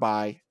I want to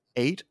buy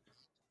 8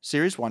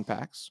 Series 1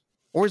 packs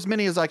or as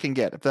many as I can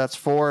get. If that's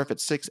 4, if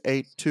it's 6,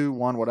 8, 2,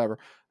 1, whatever.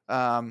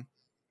 But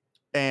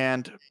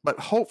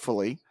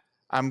hopefully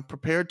I'm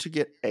prepared to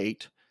get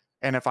 8.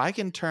 And if I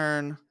can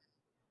turn,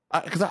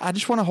 because I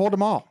just want to hold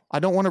them all. I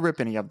don't want to rip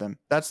any of them.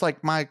 That's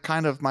like my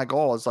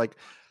goal is like,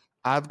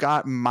 I've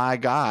got my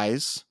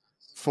guys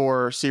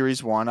for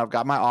Series 1. I've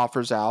got my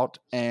offers out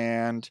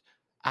and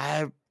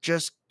I'd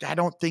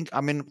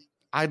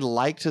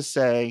like to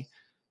say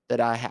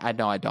that I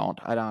know I don't.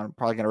 I'm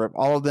probably going to rip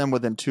all of them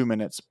within 2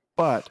 minutes.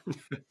 But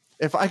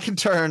if I can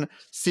turn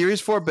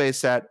Series 4 base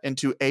set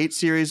into 8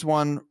 Series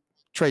 1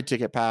 trade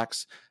ticket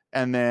packs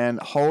and then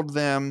hold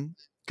them,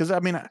 because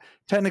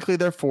technically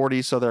they're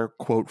 40, so they're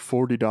quote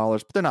 $40,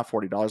 but they're not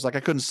 $40. Like I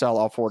couldn't sell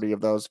all 40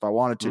 of those if I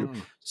wanted to.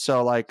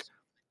 So like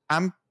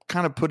I'm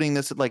kind of putting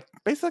this at like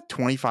basically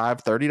like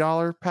 $25,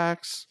 $30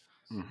 packs,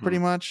 pretty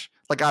much.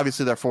 Like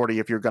obviously they're 40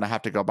 if you're going to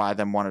have to go buy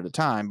them one at a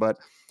time, but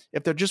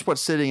if they're just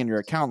what's sitting in your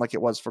account like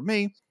it was for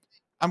me,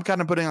 I'm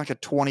kind of putting like a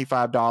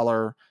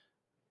 $25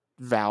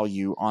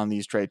 value on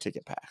these trade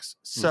ticket packs.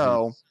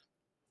 So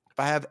if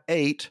I have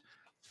 8,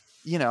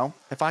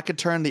 if I could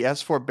turn the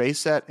S4 base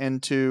set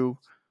into,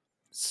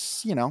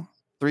 $300,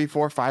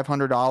 $400,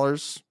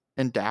 $500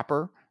 in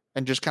Dapper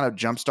and just kind of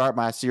jumpstart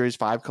my Series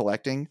 5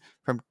 collecting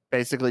from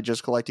basically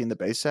just collecting the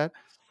base set,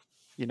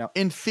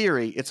 in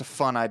theory, it's a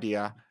fun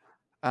idea.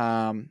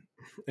 In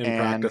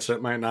practice,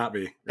 it might not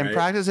be. Right? In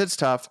practice, it's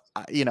tough.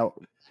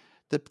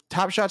 The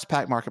Top Shots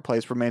pack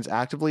marketplace remains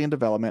actively in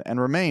development and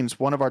remains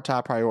one of our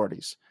top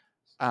priorities.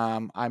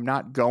 I'm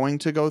not going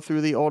to go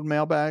through the old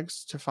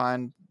mailbags to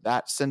find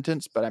that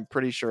sentence, but I'm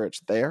pretty sure it's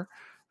there.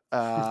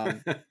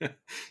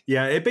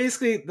 Yeah, it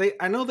basically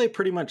I know they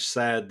pretty much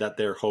said that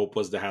their hope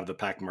was to have the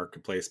pack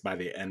marketplace by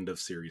the end of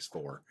Series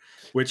 4,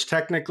 which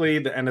technically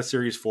the end of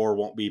Series 4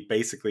 won't be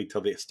basically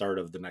till the start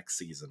of the next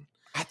season.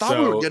 I thought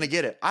we were going to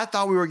get it. I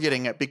thought we were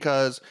getting it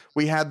because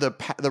we had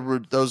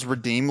those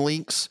redeem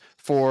links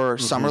for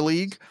Summer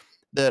League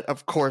that,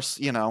 of course,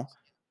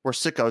 we're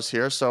sickos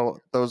here. So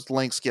those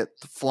links get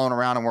flown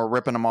around and we're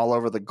ripping them all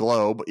over the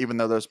globe, even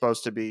though they're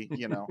supposed to be,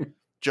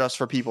 just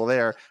for people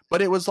there.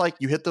 But it was like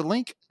you hit the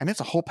link and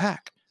it's a whole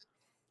pack.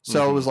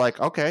 So it was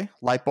like, okay,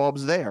 light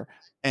bulbs there.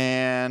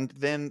 And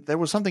then there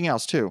was something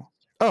else too.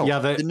 Oh, yeah,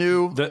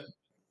 the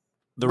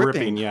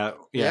ripping.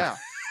 Yeah.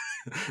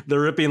 The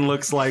ripping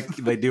looks like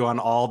they do on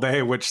All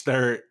Day, which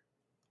the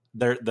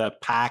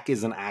pack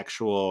is an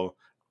actual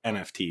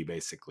NFT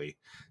basically.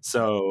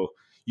 So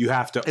you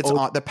have to.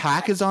 The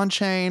pack is on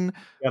chain.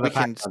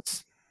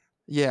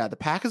 Yeah, the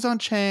pack is on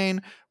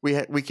chain.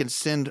 We can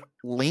send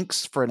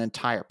links for an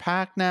entire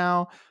pack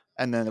now,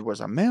 and then there was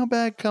a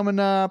mailbag coming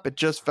up. It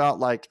just felt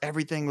like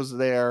everything was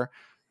there.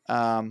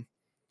 I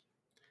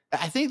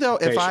think though,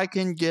 if I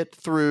can get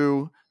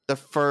through the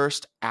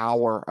first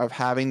hour of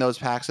having those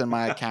packs in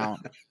my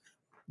account,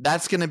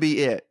 that's going to be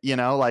it.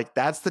 Like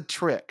that's the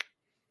trick.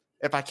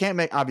 If I can't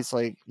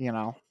obviously,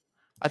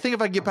 I think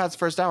if I get past the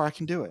first hour, I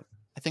can do it.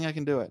 I think I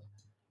can do it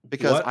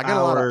because I got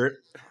a lot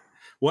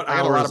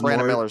of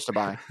Brandon Millers to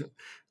buy.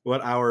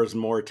 what hour is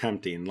more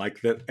tempting?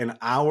 Like an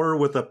hour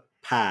with a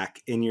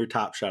pack in your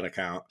Top Shot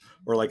account,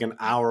 or like an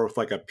hour with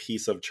like a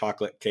piece of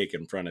chocolate cake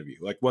in front of you?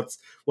 Like what's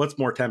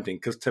more tempting?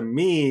 Because to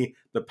me,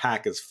 the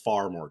pack is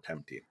far more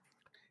tempting.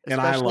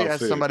 And I Especially love as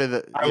food. somebody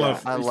that,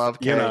 I love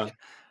you know. cake.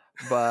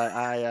 But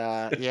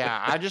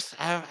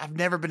I've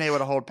never been able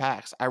to hold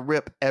packs. I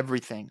rip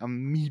everything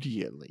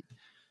immediately.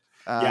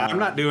 Yeah,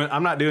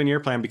 I'm not doing your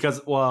plan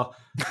because, well,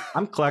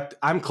 I'm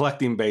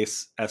collecting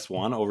base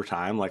S1 over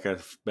time, like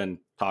I've been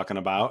talking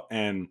about,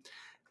 and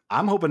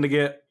I'm hoping to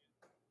get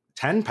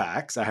 10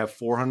 packs. I have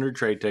 400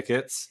 trade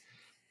tickets,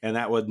 and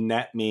that would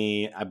net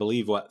me, I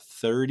believe,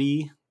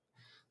 30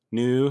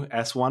 new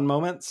S1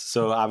 moments.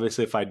 So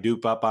obviously, if I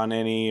dupe up on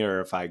any,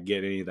 or if I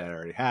get any that I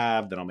already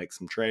have, then I'll make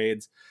some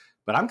trades.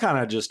 But I'm kind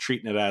of just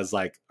treating it as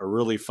like a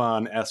really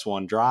fun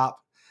S1 drop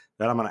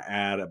that I'm going to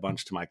add a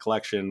bunch to my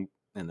collection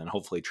and then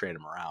hopefully trade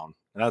them around.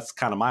 And that's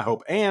kind of my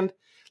hope. And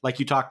like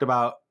you talked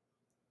about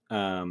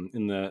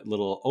in the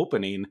little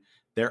opening,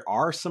 there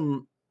are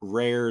some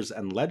rares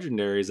and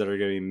legendaries that are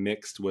going to be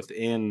mixed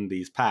within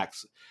these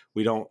packs.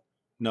 We don't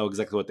know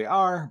exactly what they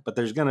are, but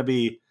there's going to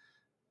be,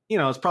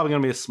 it's probably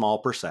going to be a small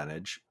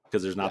percentage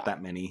because there's not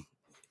that many,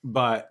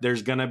 but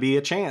there's going to be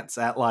a chance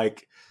at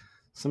like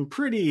some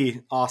pretty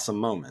awesome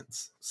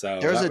moments. So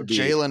there's a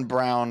Jaylen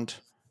Brown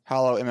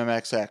Hollow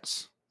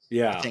MMXX.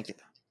 Yeah. I think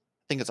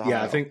it's a Hollow.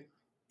 I think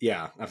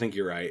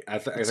you're right.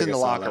 It's in the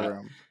locker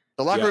room.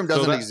 The locker room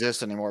doesn't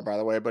exist anymore, by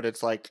the way, but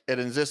it's like it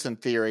exists in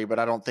theory, but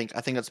I think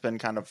it's been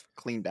kind of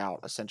cleaned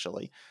out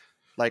essentially.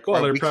 Like,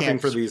 well, they're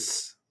prepping for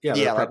these.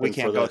 Yeah, like we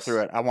can't go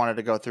through it. I wanted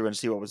to go through and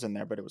see what was in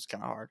there, but it was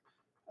kind of hard.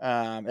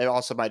 It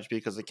also might just be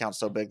because the account's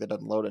so big that it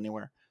doesn't load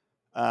anywhere.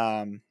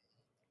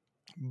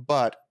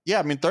 But yeah,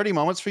 I mean, 30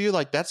 moments for you,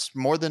 like that's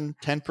more than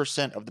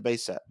 10% of the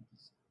base set.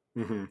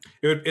 Mm-hmm.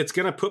 It's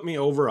going to put me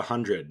over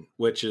 100,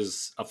 which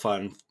is a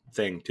fun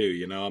thing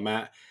too.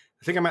 I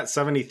think I'm at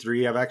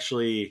 73. I've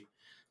actually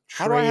traded.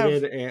 How do I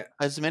have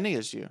as many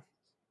as you?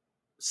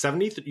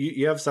 73.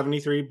 You have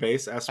 73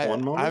 base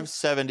S1 moments? I have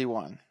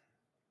 71.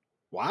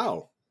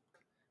 Wow.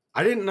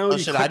 I didn't know.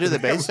 Should I do the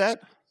base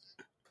set?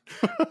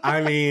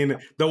 I mean,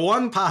 the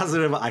one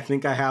positive I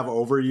think I have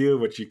over you,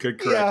 which you could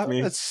correct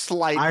me. It's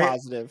slight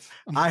positive.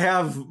 I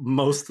have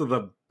most of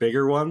the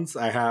bigger ones.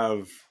 I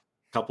have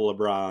a couple of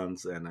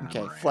bronze and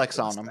flex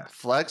on them.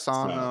 Flex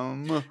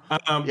on them.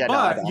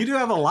 But you do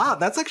have a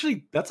lot. That's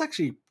actually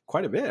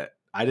quite a bit.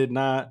 I did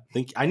not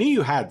think. I knew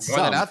you had some.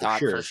 More than I thought,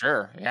 for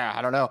sure. Yeah,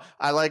 I don't know.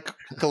 I like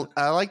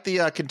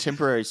the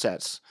contemporary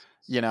sets.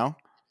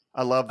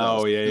 I love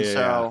those. Oh yeah.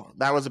 So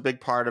that was a big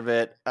part of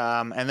it.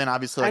 And then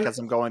obviously, as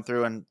I'm going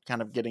through and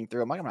kind of getting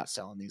through, I'm not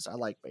selling these. I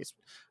like base.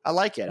 I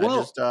like it. Well,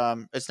 I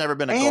just it's never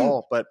been a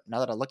goal, but now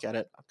that I look at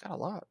it, I've got a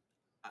lot.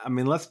 I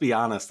mean, let's be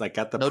honest. Like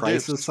at the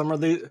prices some of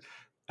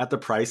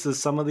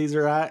these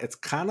are at, it's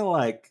kind of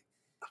like,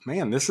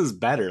 man, this is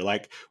better.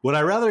 Like, would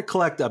I rather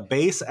collect a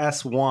base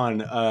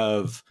S1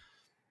 of,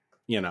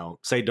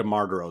 say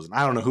DeMar DeRozan?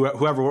 I don't know,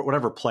 whoever,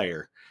 whatever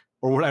player,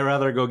 or would I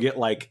rather go get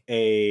like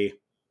a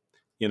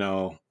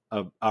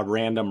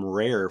random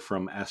rare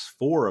from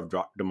S4 of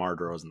DeMar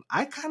DeRozan?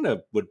 I kind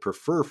of would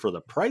prefer for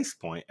the price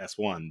point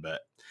S1,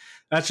 but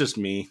that's just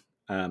me.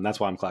 That's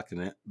why I'm collecting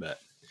it. But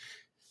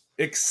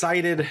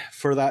excited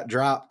for that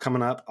drop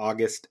coming up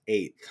August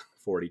 8th.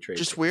 40 trade.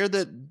 Just weird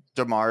that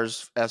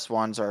DeMar's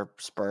S1s are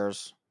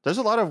Spurs. There's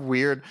a lot of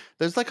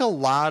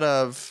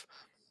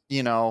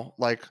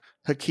like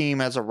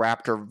Hakeem as a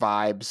Raptor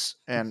vibes,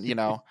 and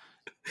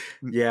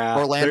yeah,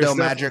 Orlando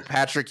Magic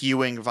Patrick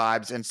Ewing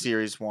vibes in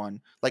Series 1.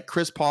 Like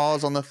Chris Paul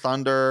is on the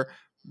Thunder,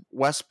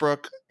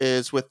 Westbrook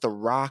is with the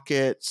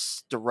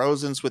Rockets,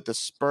 DeRozan's with the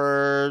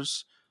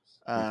Spurs.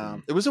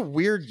 It was a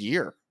weird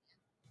year.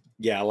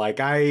 Yeah,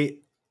 like I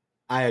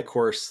of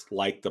course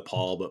like the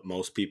Paul, but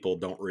most people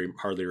don't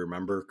hardly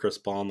remember Chris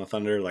Paul on the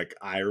Thunder. Like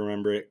I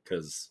remember it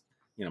because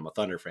I'm a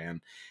Thunder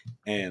fan,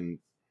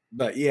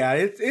 but yeah,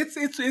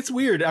 it's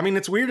weird. I mean,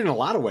 it's weird in a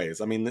lot of ways.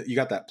 I mean, you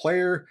got that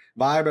player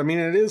vibe. I mean,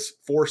 it is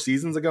 4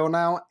 seasons ago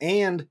now,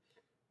 and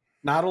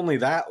not only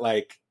that,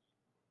 like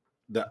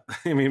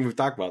we've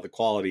talked about the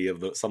quality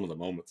of some of the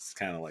moments. It's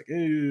kind of like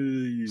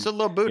it's a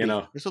low booty.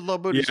 It's a low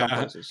booty. Some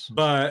places,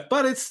 but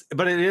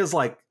it is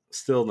like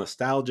still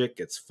nostalgic.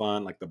 It's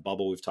fun, like the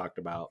bubble we've talked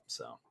about.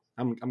 So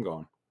I'm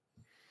going.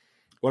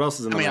 What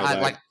else is in the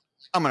mailbag?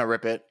 I'm gonna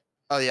rip it.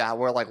 Oh yeah,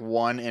 we're like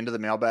one into the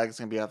mailbag. It's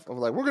gonna be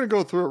we're gonna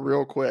go through it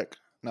real quick.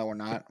 No, we're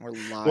not. We're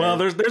live. Well,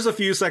 there's a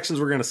few sections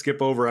we're gonna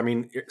skip over. I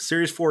mean,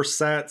 Series 4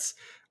 sets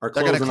are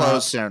they're gonna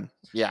close soon.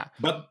 Yeah,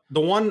 but the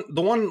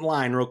one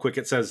line real quick,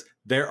 it says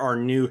there are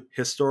new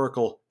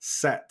historical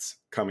sets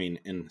coming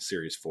in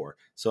Series 4.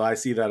 So I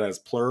see that as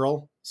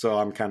plural. So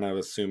I'm kind of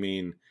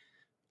assuming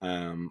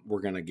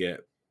we're gonna get,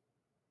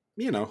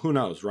 who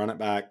knows, run it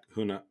back,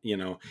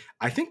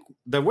 I think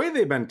the way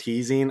they've been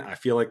teasing, I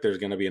feel like there's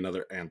gonna be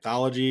another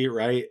anthology,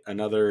 right?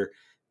 Another,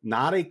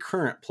 not a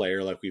current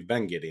player like we've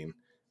been getting,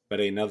 but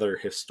another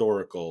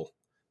historical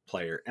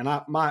player. And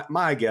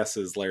my guess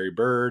is Larry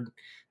Bird.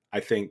 I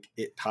think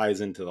it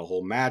ties into the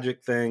whole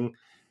Magic thing.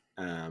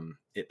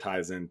 it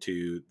ties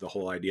into the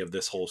whole idea of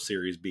this whole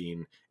series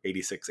being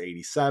 86,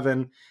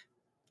 87.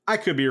 I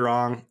could be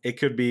wrong. It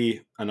could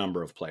be a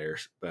number of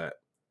players, but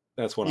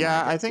that's one of my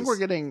Yeah, I think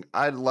guesses.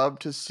 I'd love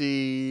to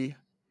see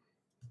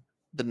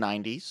the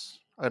 90s.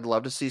 I'd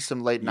love to see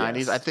some late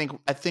 90s. Yes.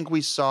 I think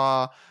we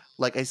saw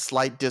like a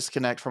slight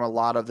disconnect from a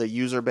lot of the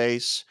user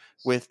base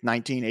with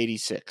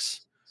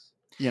 1986.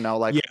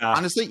 Like Yeah.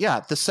 honestly,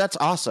 yeah, the set's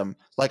awesome.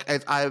 Like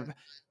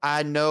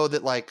I know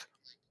that like,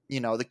 the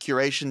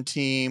curation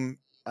team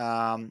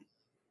and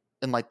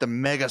like the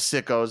mega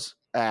sickos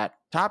at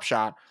Top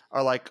Shot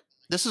are like,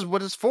 this is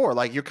what it's for.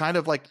 Like you're kind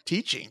of like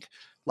teaching.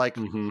 Like,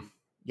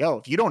 yo,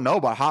 if you don't know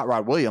about Hot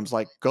Rod Williams,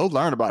 like go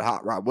learn about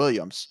Hot Rod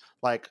Williams.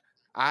 Like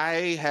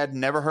I had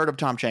never heard of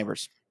Tom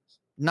Chambers,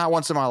 not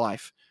once in my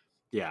life.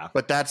 Yeah.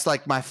 But that's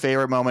like my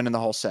favorite moment in the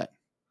whole set.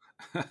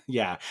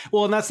 Yeah.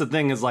 Well, and that's the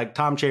thing is like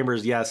Tom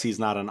Chambers, yes, he's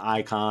not an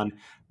icon,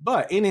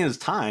 but in his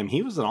time,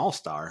 he was an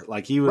all-star.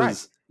 Like he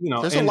was,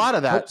 right. There's a lot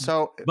of that.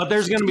 So, but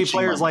there's going to be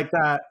players like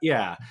that.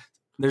 Yeah.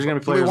 There's going to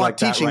be players like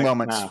that. Do we want teaching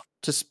moments? Now.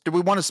 Do we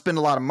want to spend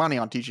a lot of money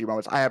on teaching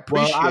moments? I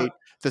appreciate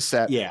the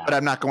set, but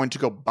I'm not going to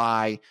go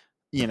buy,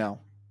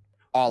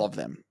 all of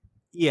them.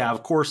 Yeah,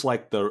 of course,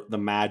 like the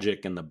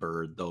magic and the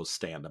bird, those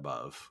stand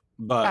above.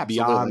 But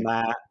absolutely. Beyond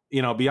that,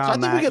 beyond so I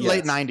think that, we get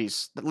late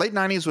 90s. The late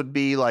 90s would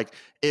be like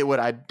it would.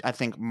 I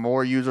think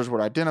more users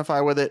would identify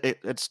with it.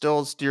 It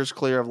still steers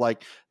clear of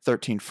like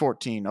 13,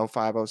 14,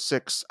 05,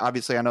 06.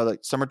 Obviously, I know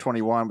that Summer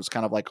 21 was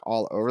kind of like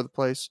all over the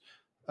place.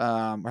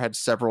 Or had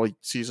several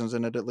seasons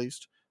in it at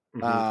least.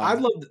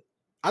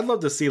 I'd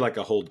love to see like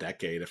a whole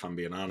decade, if I'm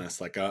being honest.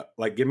 Like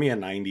give me a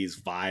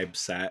 90s vibe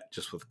set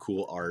just with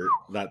cool art.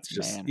 That's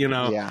just,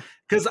 yeah.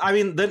 Because I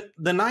mean the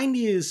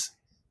 90s,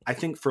 I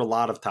think for a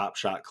lot of Top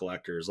Shot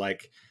collectors,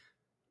 like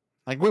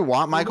we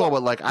want Michael,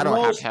 but like I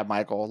don't have to have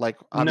Michael. Like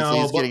obviously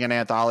he's getting an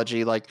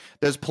anthology. Like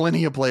there's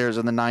plenty of players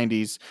in the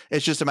 90s.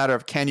 It's just a matter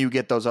of can you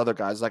get those other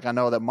guys? Like I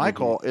know that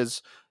Michael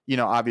is,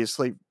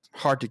 obviously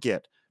hard to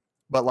get,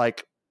 but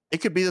like it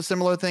could be a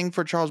similar thing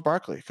for Charles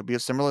Barkley. It could be a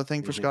similar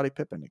thing for Scottie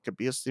Pippen. It could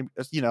be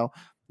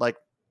like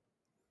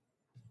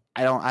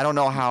I don't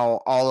know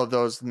how all of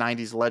those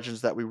 90s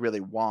legends that we really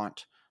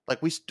want.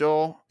 Like we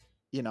still,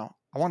 I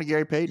want a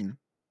Gary Payton.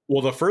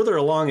 Well, the further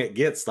along it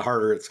gets, the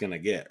harder it's going to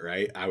get,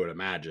 right? I would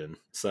imagine.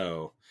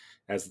 So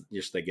as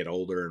just they get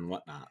older and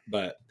whatnot.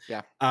 But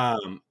yeah,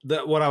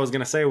 what I was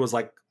going to say was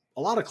like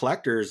a lot of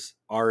collectors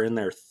are in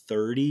their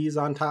 30s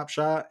on Top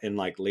Shot and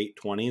like late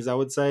 20s, I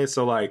would say.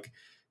 So like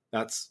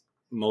that's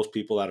most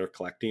people that are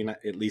collecting,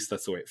 at least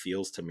that's the way it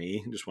feels to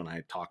me, just when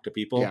I talk to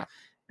people. Yeah.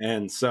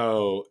 And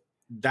so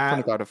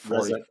that that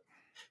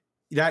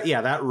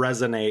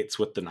resonates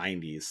with the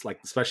 90s, like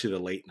especially the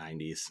late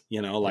 90s,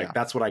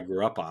 that's what I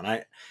grew up on.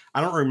 I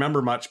don't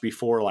remember much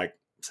before like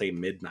say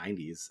mid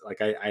 90s.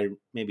 Like I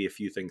maybe a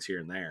few things here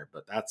and there,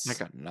 but I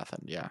got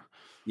nothing.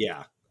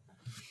 Yeah.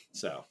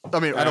 So I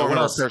mean, I don't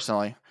remember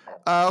personally.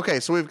 Okay,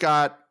 so we've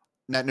got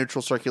net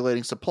neutral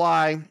circulating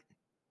supply.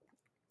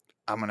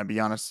 I'm going to be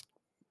honest.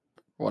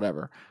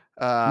 Whatever.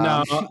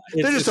 No,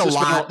 there's just a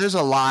lot. There's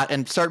a lot,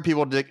 and certain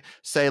people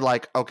say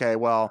like, okay,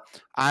 well,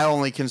 I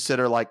only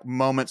consider like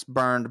moments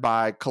burned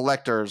by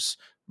collectors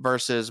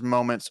versus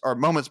moments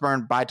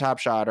burned by Top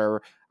Shot,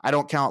 or I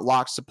don't count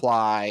lock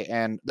supply.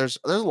 And there's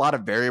a lot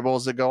of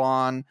variables that go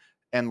on,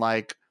 and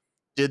like,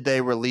 did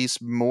they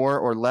release more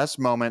or less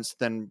moments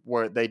than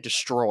were they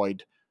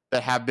destroyed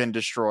that have been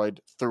destroyed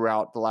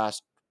throughout the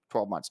last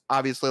 12 months?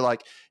 Obviously,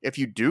 like if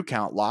you do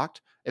count locked,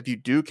 if you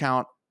do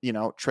count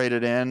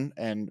traded in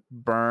and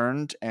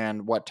burned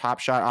and what Top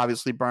Shot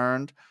obviously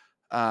burned,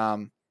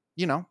 then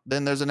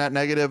there's a net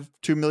negative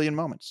 2 million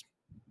moments.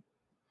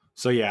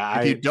 So yeah,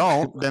 if you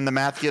don't, then the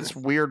math gets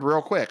weird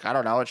real quick. I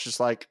don't know. It's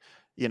just like,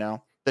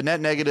 the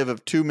net negative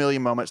of 2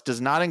 million moments does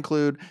not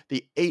include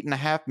the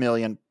 8.5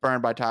 million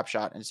burned by Top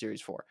Shot in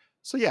Series 4.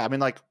 So yeah, I mean,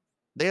 like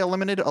they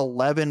eliminated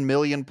 11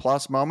 million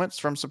plus moments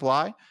from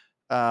supply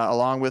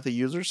along with the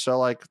users. So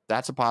like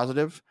that's a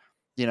positive.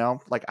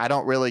 Like I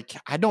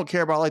don't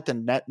care about like the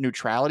net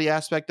neutrality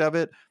aspect of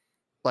it.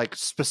 Like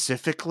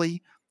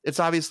specifically, it's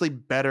obviously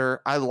better.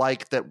 I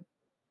like that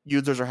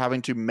users are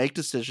having to make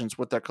decisions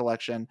with their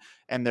collection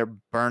and they're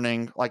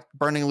burning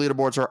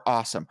leaderboards are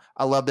awesome.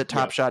 I love that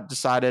Top Shot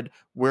decided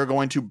we're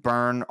going to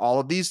burn all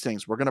of these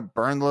things. We're going to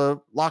burn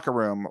the locker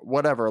room,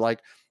 whatever.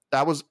 Like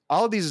that was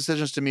all of these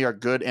decisions to me are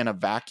good in a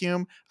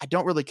vacuum. I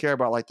don't really care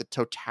about like the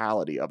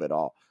totality of it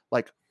all.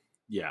 Like,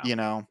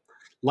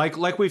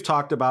 Like we've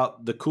talked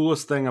about, the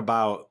coolest thing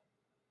about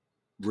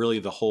really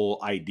the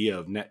whole idea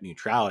of net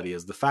neutrality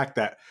is the fact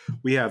that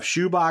we have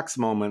shoebox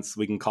moments,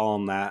 we can call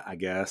them that, I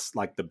guess,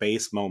 like the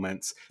base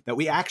moments that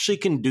we actually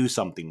can do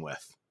something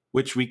with,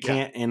 which we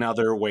can't in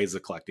other ways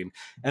of collecting.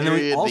 And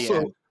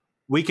then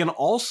we can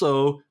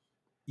also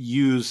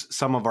use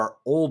some of our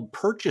old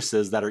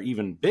purchases that are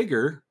even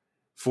bigger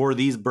for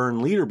these burn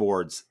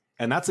leaderboards.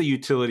 And that's a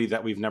utility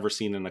that we've never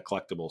seen in a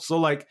collectible. So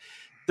like,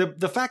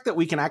 the fact that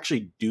we can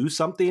actually do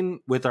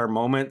something with our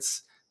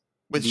moments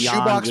with beyond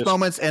shoebox just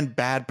moments and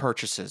bad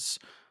purchases.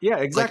 yeah,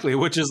 exactly.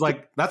 Which is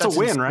like that's a that's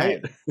win, insane.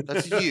 right?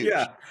 That's huge.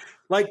 Yeah.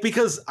 Like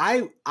because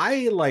I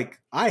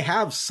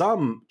have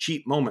some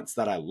cheap moments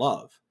that I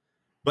love,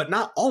 but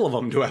not all of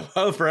them do I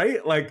love,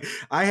 right? Like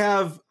I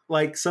have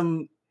like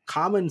some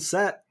common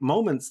set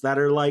moments that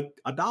are like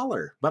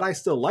 $1, but I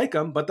still like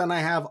them. But then I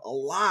have a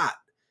lot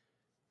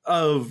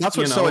of That's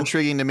what's so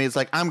intriguing to me. It's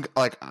like I'm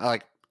like I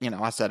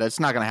said it's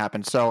not going to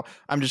happen, so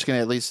I'm just going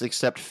to at least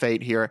accept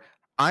fate here.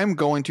 I'm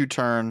going to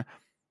turn.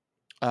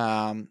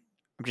 I'm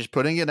just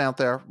putting it out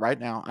there right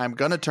now. I'm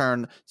going to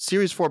turn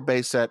Series 4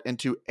 base set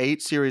into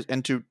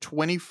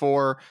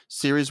 24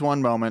 Series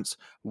 1 moments.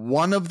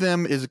 One of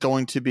them is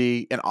going to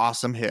be an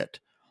awesome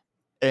hit.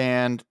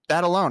 And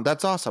that alone,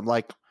 that's awesome.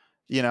 Like,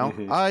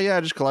 I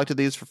just collected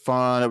these for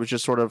fun. It was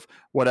just sort of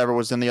whatever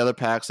was in the other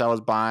packs I was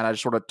buying. I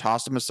just sort of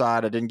tossed them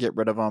aside. I didn't get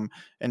rid of them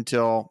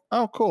until,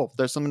 oh, cool.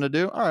 There's something to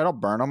do. All right, I'll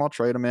burn them. I'll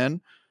trade them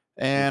in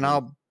and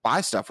I'll buy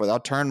stuff with it. I'll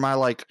turn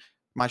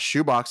my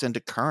shoebox into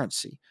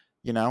currency.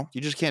 You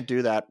just can't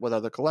do that with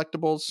other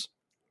collectibles.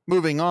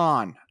 Moving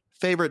on,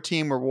 favorite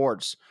team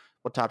rewards.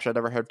 What Top Shot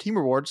ever have team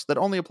rewards that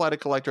only apply to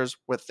collectors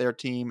with their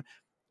team,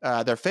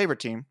 their favorite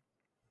team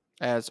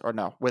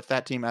with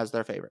that team as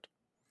their favorite.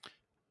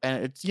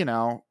 And it's,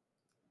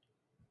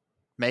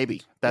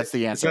 maybe that's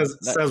the answer. It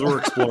says we're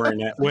exploring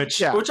it,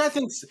 which I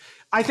think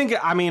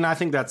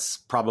that's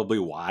probably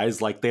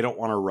wise. Like they don't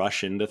want to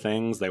rush into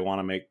things. They want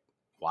to make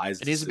wise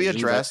decisions. It needs to be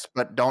addressed,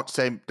 but don't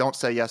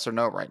say yes or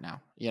no right now.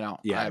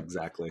 Yeah,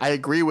 exactly. I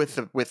agree with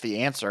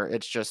the answer.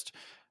 It's just,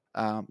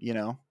 we're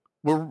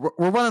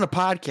running a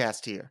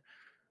podcast here.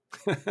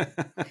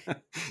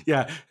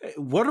 Yeah.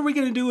 What are we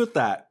going to do with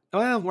that?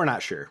 Well, we're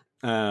not sure.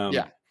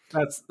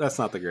 That's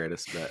not the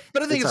greatest,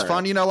 but I think it's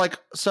fun, right.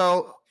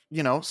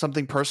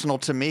 Something personal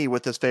to me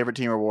with this favorite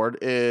team reward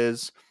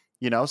is,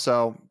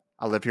 so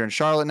I live here in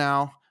Charlotte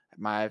now.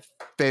 My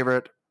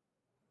favorite,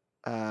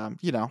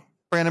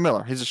 Brandon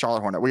Miller. He's a Charlotte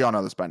Hornet. We all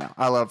know this by now.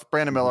 I love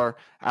Brandon Miller.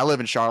 I live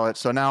in Charlotte.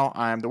 So now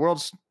I'm the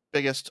world's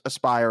biggest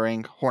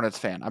aspiring Hornets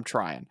fan. I'm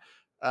trying.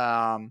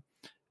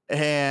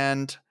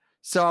 And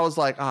so I was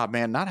like, oh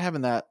man, not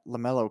having that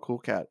LaMelo Cool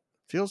Cat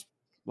feels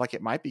like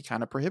it might be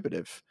kind of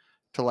prohibitive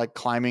to like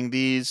climbing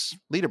these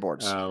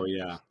leaderboards. Oh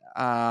yeah.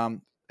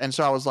 And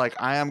so I was like,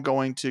 I am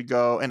going to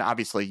go, and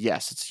obviously,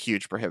 yes, it's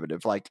huge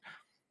prohibitive. Like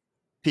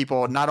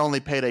people not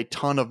only paid a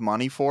ton of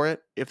money for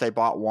it if they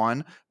bought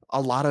one, a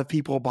lot of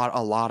people bought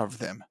a lot of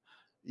them.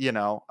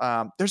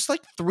 There's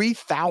like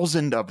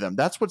 3,000 of them.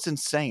 That's what's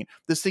insane.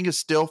 This thing is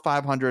still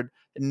 500,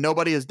 and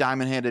nobody has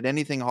diamond handed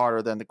anything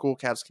harder than the Cool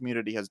Cats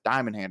community has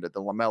diamond handed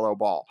the LaMelo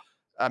Ball.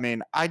 I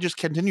mean, I just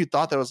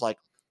thought there was like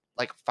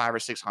 500 or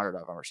 600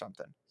 of them or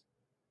something.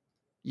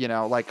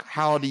 Like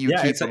how do you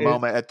keep the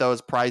moment at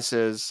those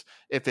prices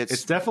if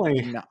it's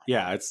definitely not?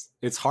 Yeah,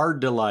 it's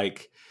hard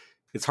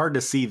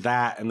to see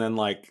that and then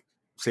like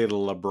say the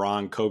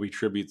LeBron Kobe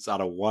tributes out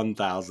of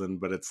 1,000,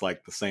 but it's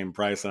like the same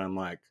price, and I'm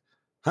like,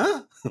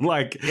 huh?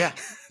 Like, yeah,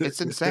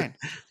 it's insane.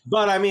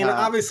 But I mean,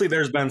 obviously,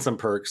 there's been some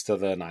perks to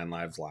the Nine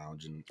Lives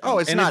Lounge, and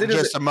it's not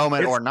just a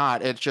moment or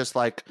not. It's just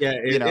like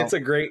it's a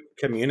great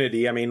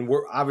community. I mean,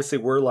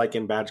 we're like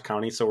in Badge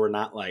County, so we're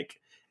not like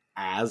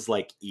as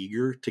like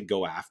eager to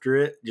go after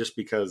it, just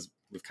because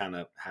we've kind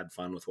of had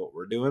fun with what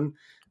we're doing.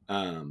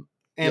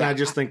 And I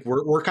just think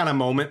we're kind of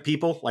moment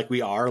people. Like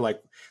we are,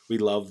 like we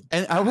love.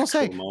 And I will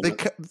say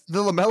the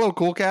LaMelo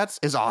Cool Cats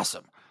is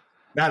awesome.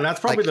 That's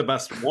probably the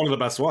best, one of the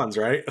best ones,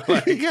 right?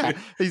 Like, yeah,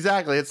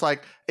 exactly. It's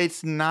like,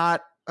 it's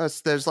not,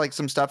 there's like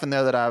some stuff in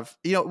there that I've,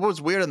 what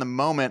was weird in the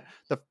moment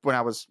when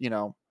I was,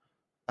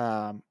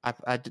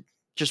 I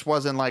just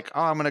wasn't like,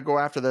 oh, I'm going to go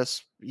after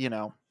this,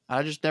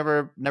 I just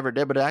never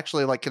did. But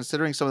actually, like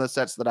considering some of the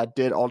sets that I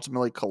did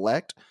ultimately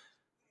collect,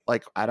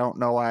 like, I don't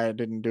know why I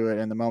didn't do it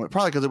in the moment.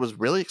 Probably because it was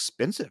really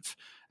expensive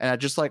and I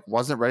just like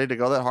wasn't ready to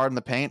go that hard in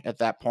the paint at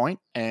that point.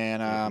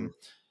 And,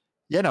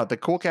 the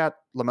Cool Cat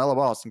LaMelo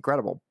Ball is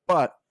incredible.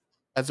 But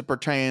as it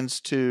pertains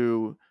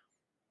to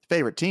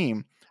favorite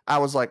team, I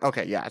was like,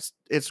 okay, yeah,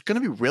 it's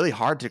going to be really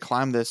hard to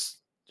climb this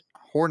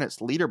Hornets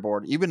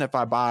leaderboard, even if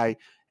I buy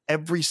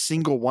every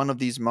single one of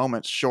these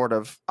moments, short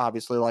of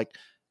obviously like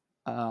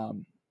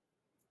the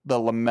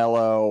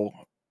LaMelo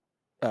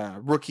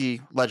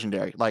rookie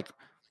legendary. Like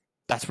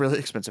that's really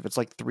expensive. It's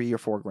like $3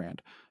 or $4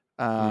 grand.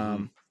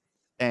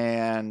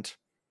 And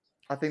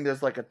I think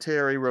there's like a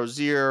Terry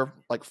Rozier,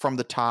 like from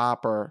the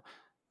top, or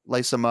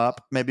Lace Them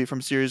Up, maybe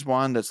from Series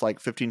 1, that's like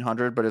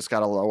 1,500, but it's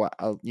got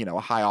a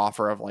high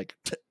offer of like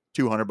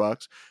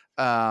 $200.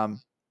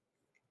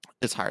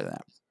 It's higher than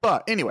that.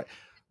 But anyway,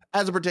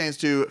 as it pertains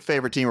to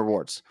favorite team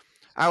rewards,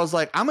 I was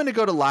like, I'm going to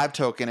go to Live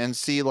Token and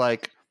see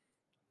like,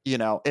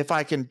 if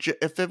I can,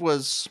 if it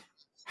was,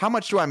 how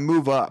much do I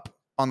move up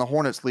on the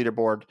Hornets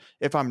leaderboard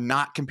if I'm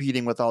not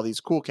competing with all these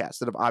Cool Cats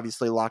that have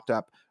obviously locked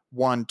up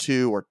 1,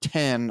 2, or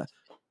 10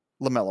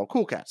 LaMelo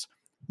Cool Cats?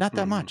 Not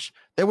that much.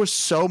 There were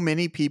so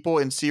many people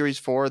in Series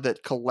 4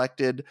 that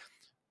collected,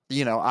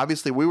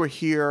 obviously we were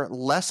here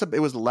it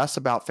was less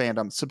about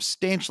fandom,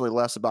 substantially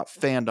less about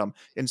fandom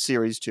in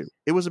Series 2.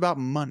 It was about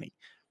money.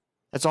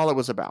 That's all it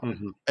was about.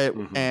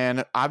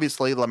 And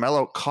obviously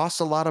LaMelo costs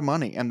a lot of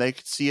money, and they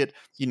could see it,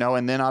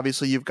 and then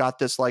obviously you've got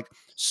this like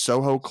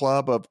Soho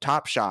club of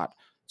Top Shot.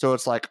 So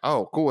it's like,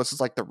 oh, cool. This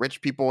is like the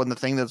rich people and the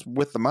thing that's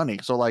with the money.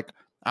 So like,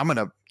 I'm going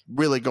to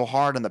really go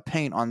hard in the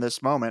paint on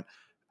this moment.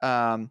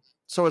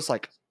 So it's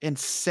like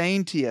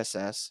insane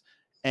TSS,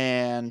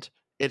 and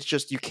it's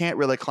just, you can't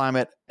really climb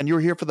it, and you're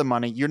here for the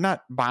money. You're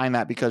not buying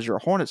that because you're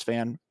a Hornets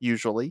fan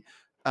usually.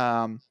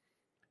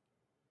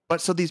 But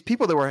so these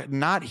people that were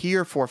not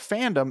here for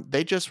fandom,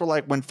 they just were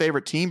like, when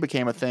favorite team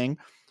became a thing,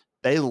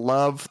 they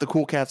love the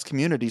Cool Cats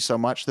community so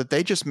much that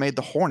they just made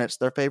the Hornets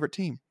their favorite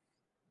team.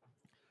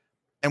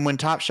 And when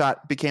Top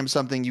Shot became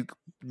something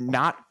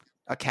not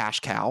a cash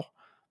cow,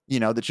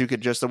 that you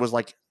could just, it was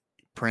like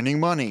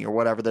printing money or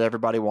whatever that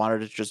everybody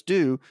wanted to just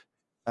do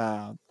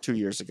 2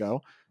 years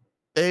ago,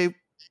 they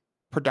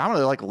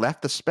predominantly like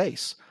left the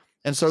space.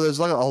 And so there's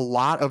like a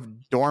lot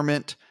of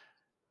dormant,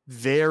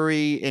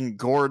 very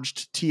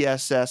engorged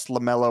TSS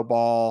LaMelo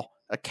Ball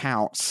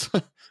accounts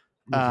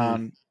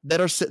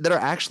that are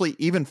actually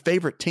even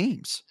favorite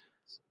teams.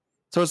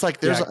 So it's like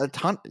there's a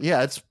ton.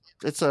 Yeah,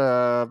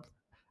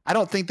 I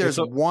don't think there's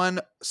one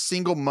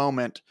single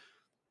moment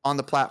on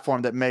the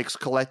platform that makes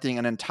collecting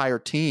an entire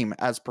team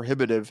as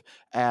prohibitive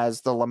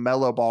as the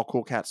LaMelo Ball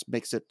Cool Cats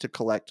makes it to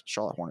collect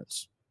Charlotte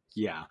Hornets.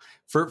 Yeah,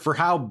 for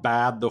how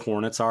bad the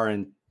Hornets are,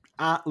 and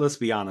let's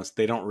be honest,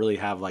 they don't really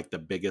have like the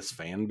biggest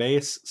fan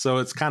base, so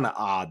it's kind of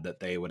odd that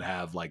they would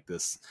have like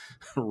this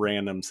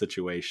random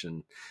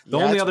situation. The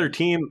only other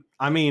team,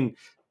 I mean,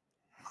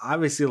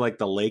 obviously like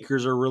the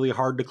Lakers are really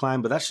hard to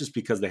climb, but that's just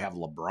because they have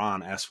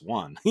LeBron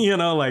S1,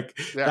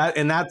 that,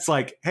 and that's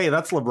like, hey,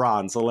 that's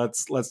LeBron, so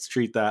let's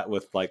treat that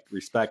with like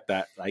respect.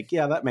 That like,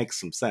 that makes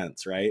some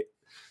sense, right?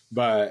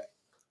 But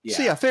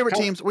so favorite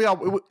teams,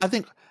 I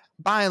think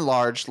by and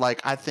large, like,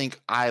 I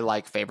think I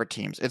like favorite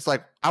teams. It's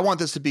like, I want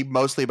this to be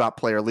mostly about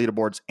player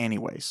leaderboards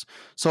anyways.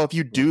 So if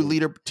you do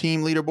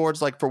team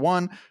leaderboards, like, for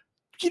one,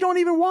 you don't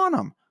even want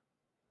them.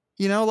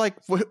 Like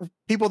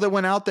people that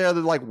went out there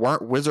that like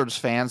weren't Wizards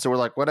fans, that were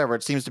like, whatever,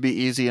 it seems to be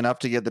easy enough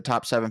to get the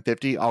top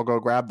 750. I'll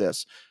go grab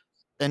this.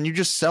 And you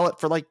just sell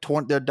it for like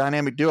their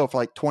dynamic duo for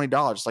like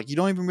 $20. Like, you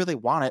don't even really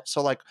want it.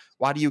 So like,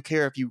 why do you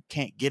care if you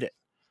can't get it?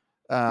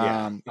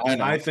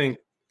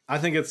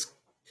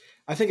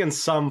 I think in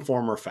some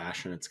form or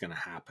fashion, it's going to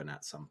happen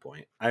at some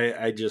point. I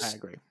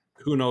agree.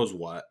 Who knows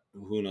what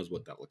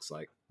that looks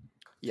like.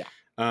 Yeah.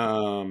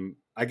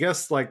 I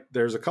guess like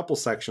there's a couple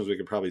sections we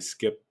could probably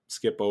skip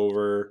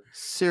over.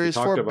 Series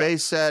 4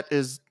 base set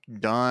is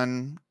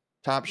done.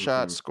 Top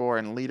Shot score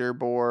and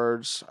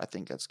leaderboards. I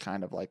think that's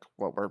kind of like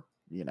what we're,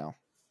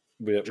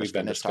 we've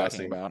been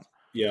discussing about.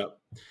 Yeah.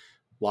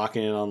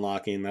 Locking and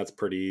unlocking. That's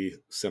pretty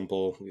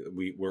simple.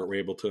 We're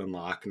able to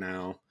unlock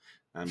now.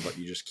 But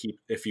you just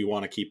if you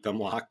want to keep them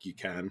locked, you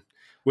can,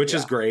 which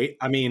is great.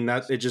 I mean,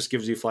 it just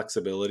gives you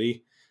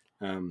flexibility.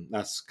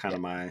 That's kind of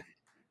my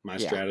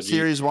strategy.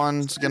 Series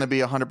 1's going to be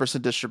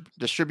 100%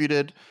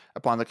 distributed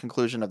upon the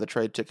conclusion of the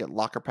trade ticket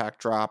locker pack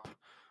drop.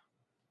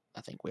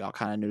 I think we all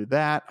kind of knew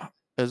that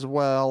as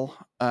well.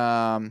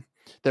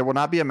 There will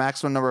not be a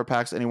maximum number of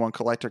packs any one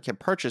collector can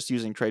purchase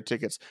using trade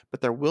tickets, but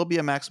there will be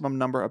a maximum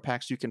number of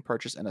packs you can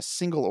purchase in a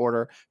single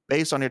order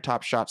based on your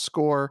Top Shot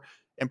score.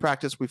 In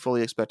practice, we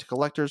fully expect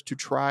collectors to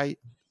try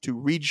to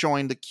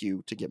rejoin the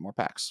queue to get more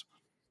packs.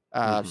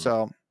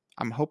 So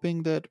I'm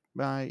hoping that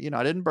I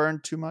didn't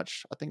burn too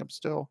much. I think I'm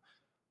still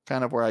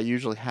kind of where I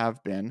usually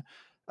have been.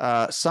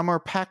 Summer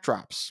pack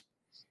drops.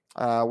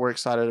 We're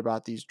excited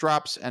about these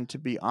drops, and to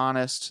be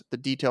honest, the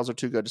details are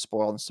too good to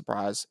spoil and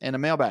surprise in a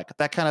mailbag.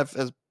 That kind of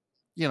is,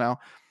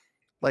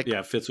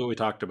 fits what we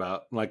talked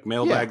about. Like,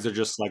 mailbags are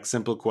just like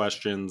simple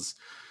questions,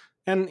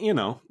 and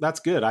that's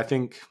good. I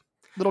think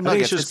little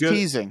nuggets, it's good.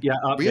 teasing,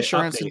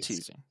 reassurance updates. And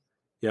teasing.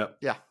 Yep.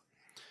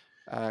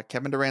 Yeah.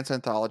 Kevin Durant's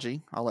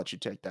anthology. I'll let you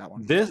take that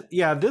one.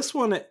 This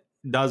one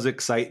does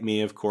excite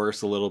me, of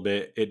course, a little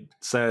bit. It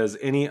says,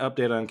 any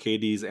update on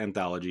KD's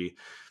anthology?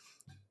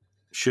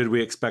 Should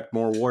we expect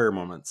more Warrior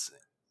moments?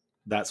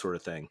 That sort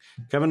of thing.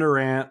 Kevin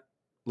Durant,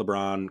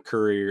 LeBron,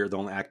 Curry are the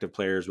only active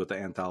players with the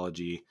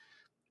anthology,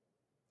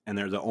 and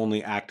they're the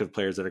only active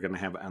players that are going to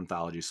have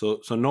anthology.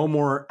 So no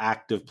more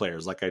active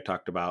players. Like I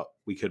talked about,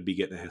 we could be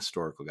getting a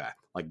historical guy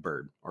like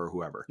Bird or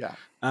whoever. Yeah.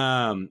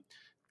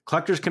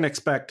 Collectors can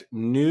expect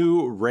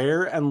new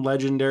rare and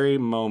legendary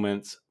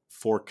moments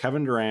for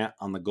Kevin Durant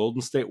on the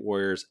Golden State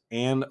Warriors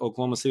and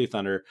Oklahoma City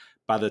Thunder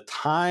by the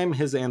time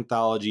his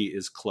anthology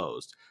is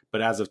closed.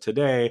 But as of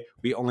today,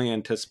 we only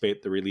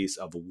anticipate the release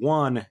of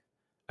one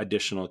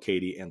additional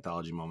KD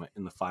anthology moment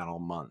in the final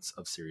months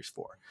of Series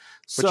 4.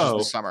 Which is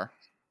this summer.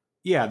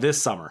 Yeah,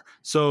 this summer.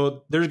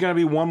 So there's going to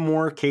be one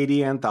more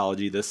KD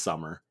anthology this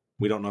summer.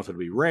 We don't know if it'll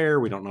be rare.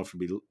 We don't know if it'll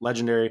be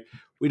legendary.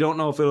 We don't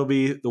know if it'll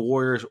be the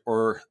Warriors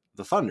or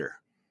the Thunder.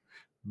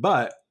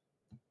 But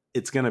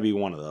it's going to be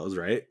one of those,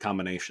 right?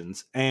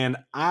 Combinations. And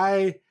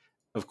I,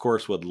 of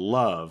course, would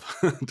love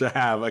to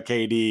have a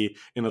KD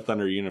in a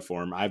Thunder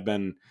uniform. I've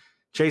been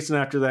chasing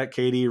after that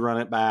KD run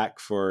it back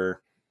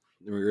for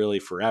really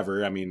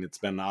forever. I mean, it's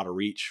been out of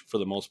reach for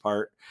the most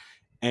part.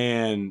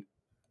 And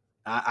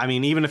I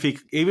mean, even if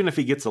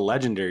he gets a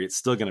legendary, it's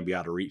still going to be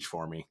out of reach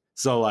for me.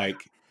 So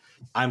like,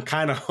 I'm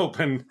kind of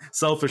hoping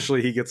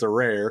selfishly he gets a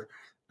rare.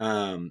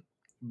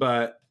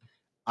 But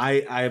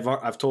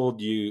I've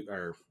told you,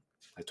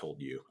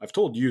 I've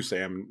told you,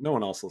 Sam. No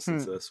one else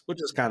listens to this,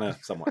 which is kind of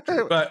somewhat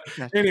true. But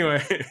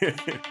anyway,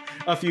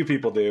 a few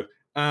people do.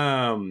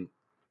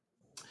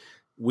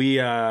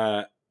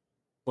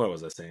 What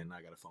was I saying?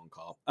 I got a phone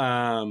call.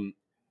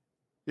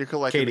 You're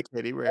collecting the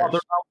Katie rares.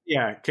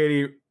 Yeah,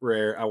 Katie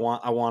rare. I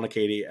want a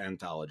Katie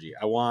anthology.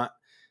 I want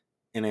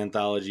an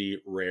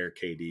anthology rare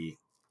KD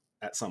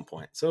at some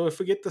point. So if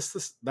we get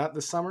this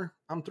summer,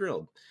 I'm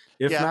thrilled.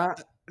 If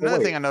not,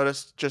 another thing I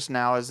noticed just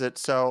now is that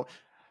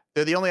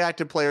they're the only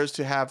active players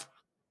to have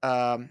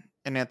an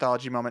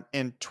anthology moment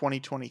in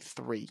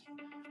 2023.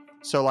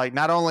 So like,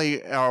 not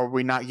only are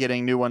we not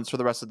getting new ones for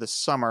the rest of this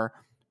summer,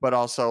 but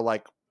also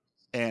like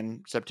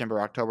in September,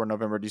 October,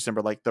 November,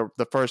 December, like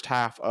the first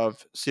half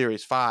of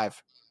Series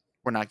 5,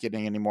 we're not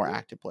getting any more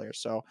active players.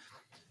 So,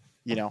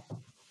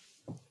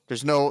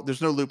 there's no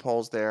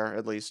loopholes there,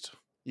 at least,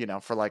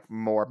 for like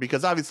more,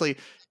 because obviously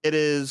it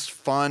is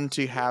fun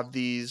to have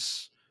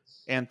these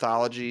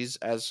anthologies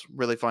as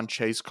really fun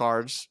chase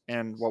cards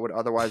and what would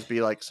otherwise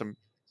be like some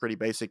pretty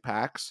basic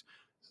packs.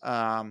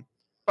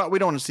 But we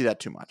don't want to see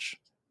that too much,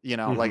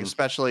 like,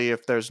 especially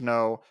if there's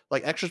no,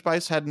 like, Extra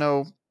Spice had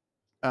no,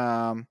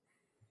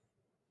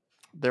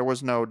 there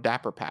was no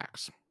Dapper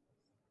packs,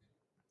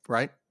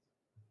 right?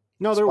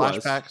 No, there splash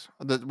was. Packs.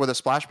 Were the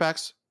splash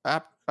packs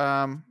app?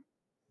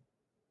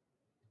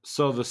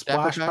 So the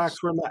splash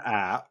packs were in the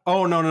app.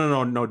 Oh,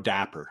 no,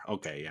 Dapper.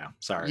 Okay, yeah.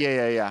 Sorry.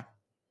 Yeah.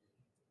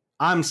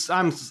 I'm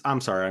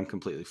sorry. I'm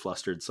completely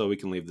flustered. So we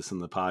can leave this in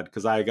the pod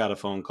because I got a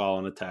phone call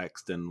and a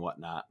text and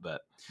whatnot.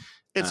 But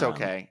it's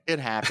okay. It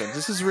happens.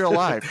 This is real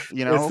life.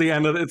 It's the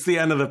end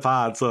of the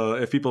pod. So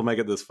if people make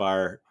it this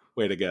far,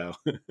 way to go.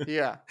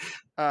 Yeah.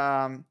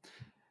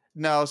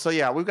 No. So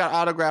yeah, we've got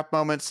autograph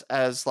moments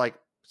as like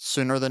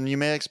sooner than you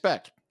may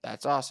expect.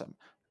 That's awesome.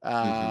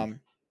 A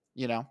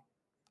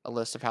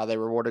list of how they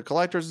rewarded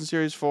collectors in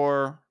Series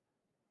 4.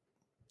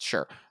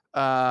 Sure. It's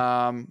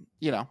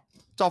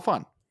all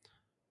fun.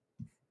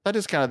 That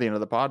is kind of the end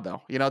of the pod,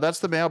 though. That's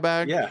the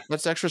mailbag. Yeah.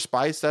 That's Extra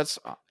Spice. That's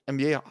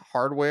NBA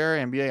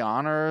hardware, NBA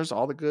honors,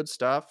 all the good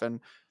stuff.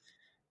 And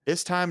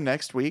this time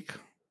next week,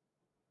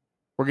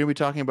 we're going to be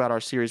talking about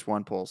our Series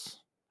 1 pulls.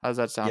 How does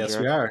that sound, Yes,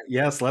 Jared? we are.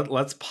 Yes,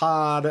 let's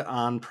pod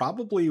on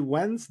probably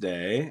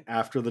Wednesday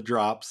after the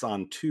drops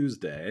on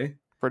Tuesday.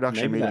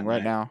 Production meeting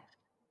right now.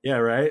 Yeah,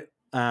 right.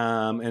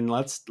 And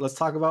let's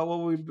talk about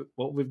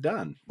what we've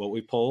done, what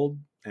we pulled,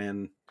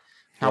 and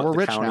how we're the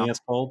rich county now. has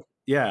pulled.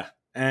 Yeah,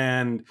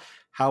 and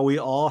how we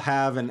all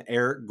have an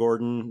Eric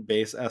Gordon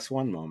base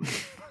S1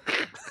 moment.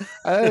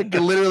 I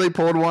literally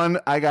pulled one.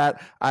 I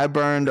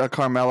burned a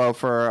Carmelo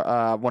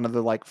for one of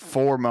the like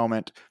 4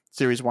 moment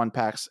Series 1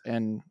 packs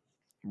in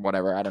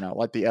whatever, I don't know,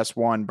 like the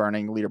S1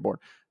 burning leaderboard.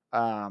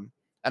 And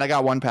I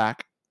got 1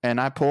 pack and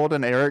I pulled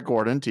an Eric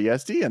Gordon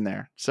TSD in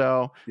there.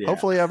 So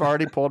hopefully I've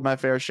already pulled my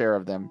fair share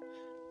of them.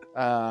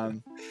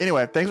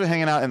 Anyway, thanks for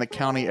hanging out in the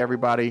county,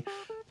 everybody.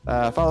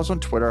 Follow us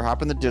on Twitter,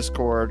 hop in the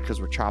Discord because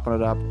we're chopping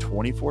it up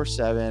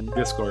 24/7.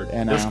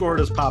 Discord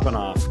is popping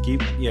off.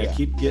 Keep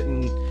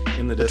getting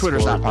in the Discord.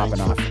 Twitter's not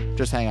popping off.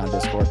 Just hang on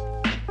Discord.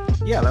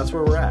 Yeah, that's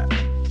where we're at.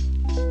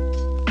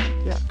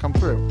 Yeah, come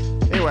through.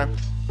 Anyway,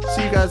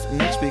 see you guys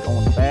next week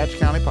on the Badge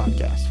County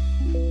Podcast.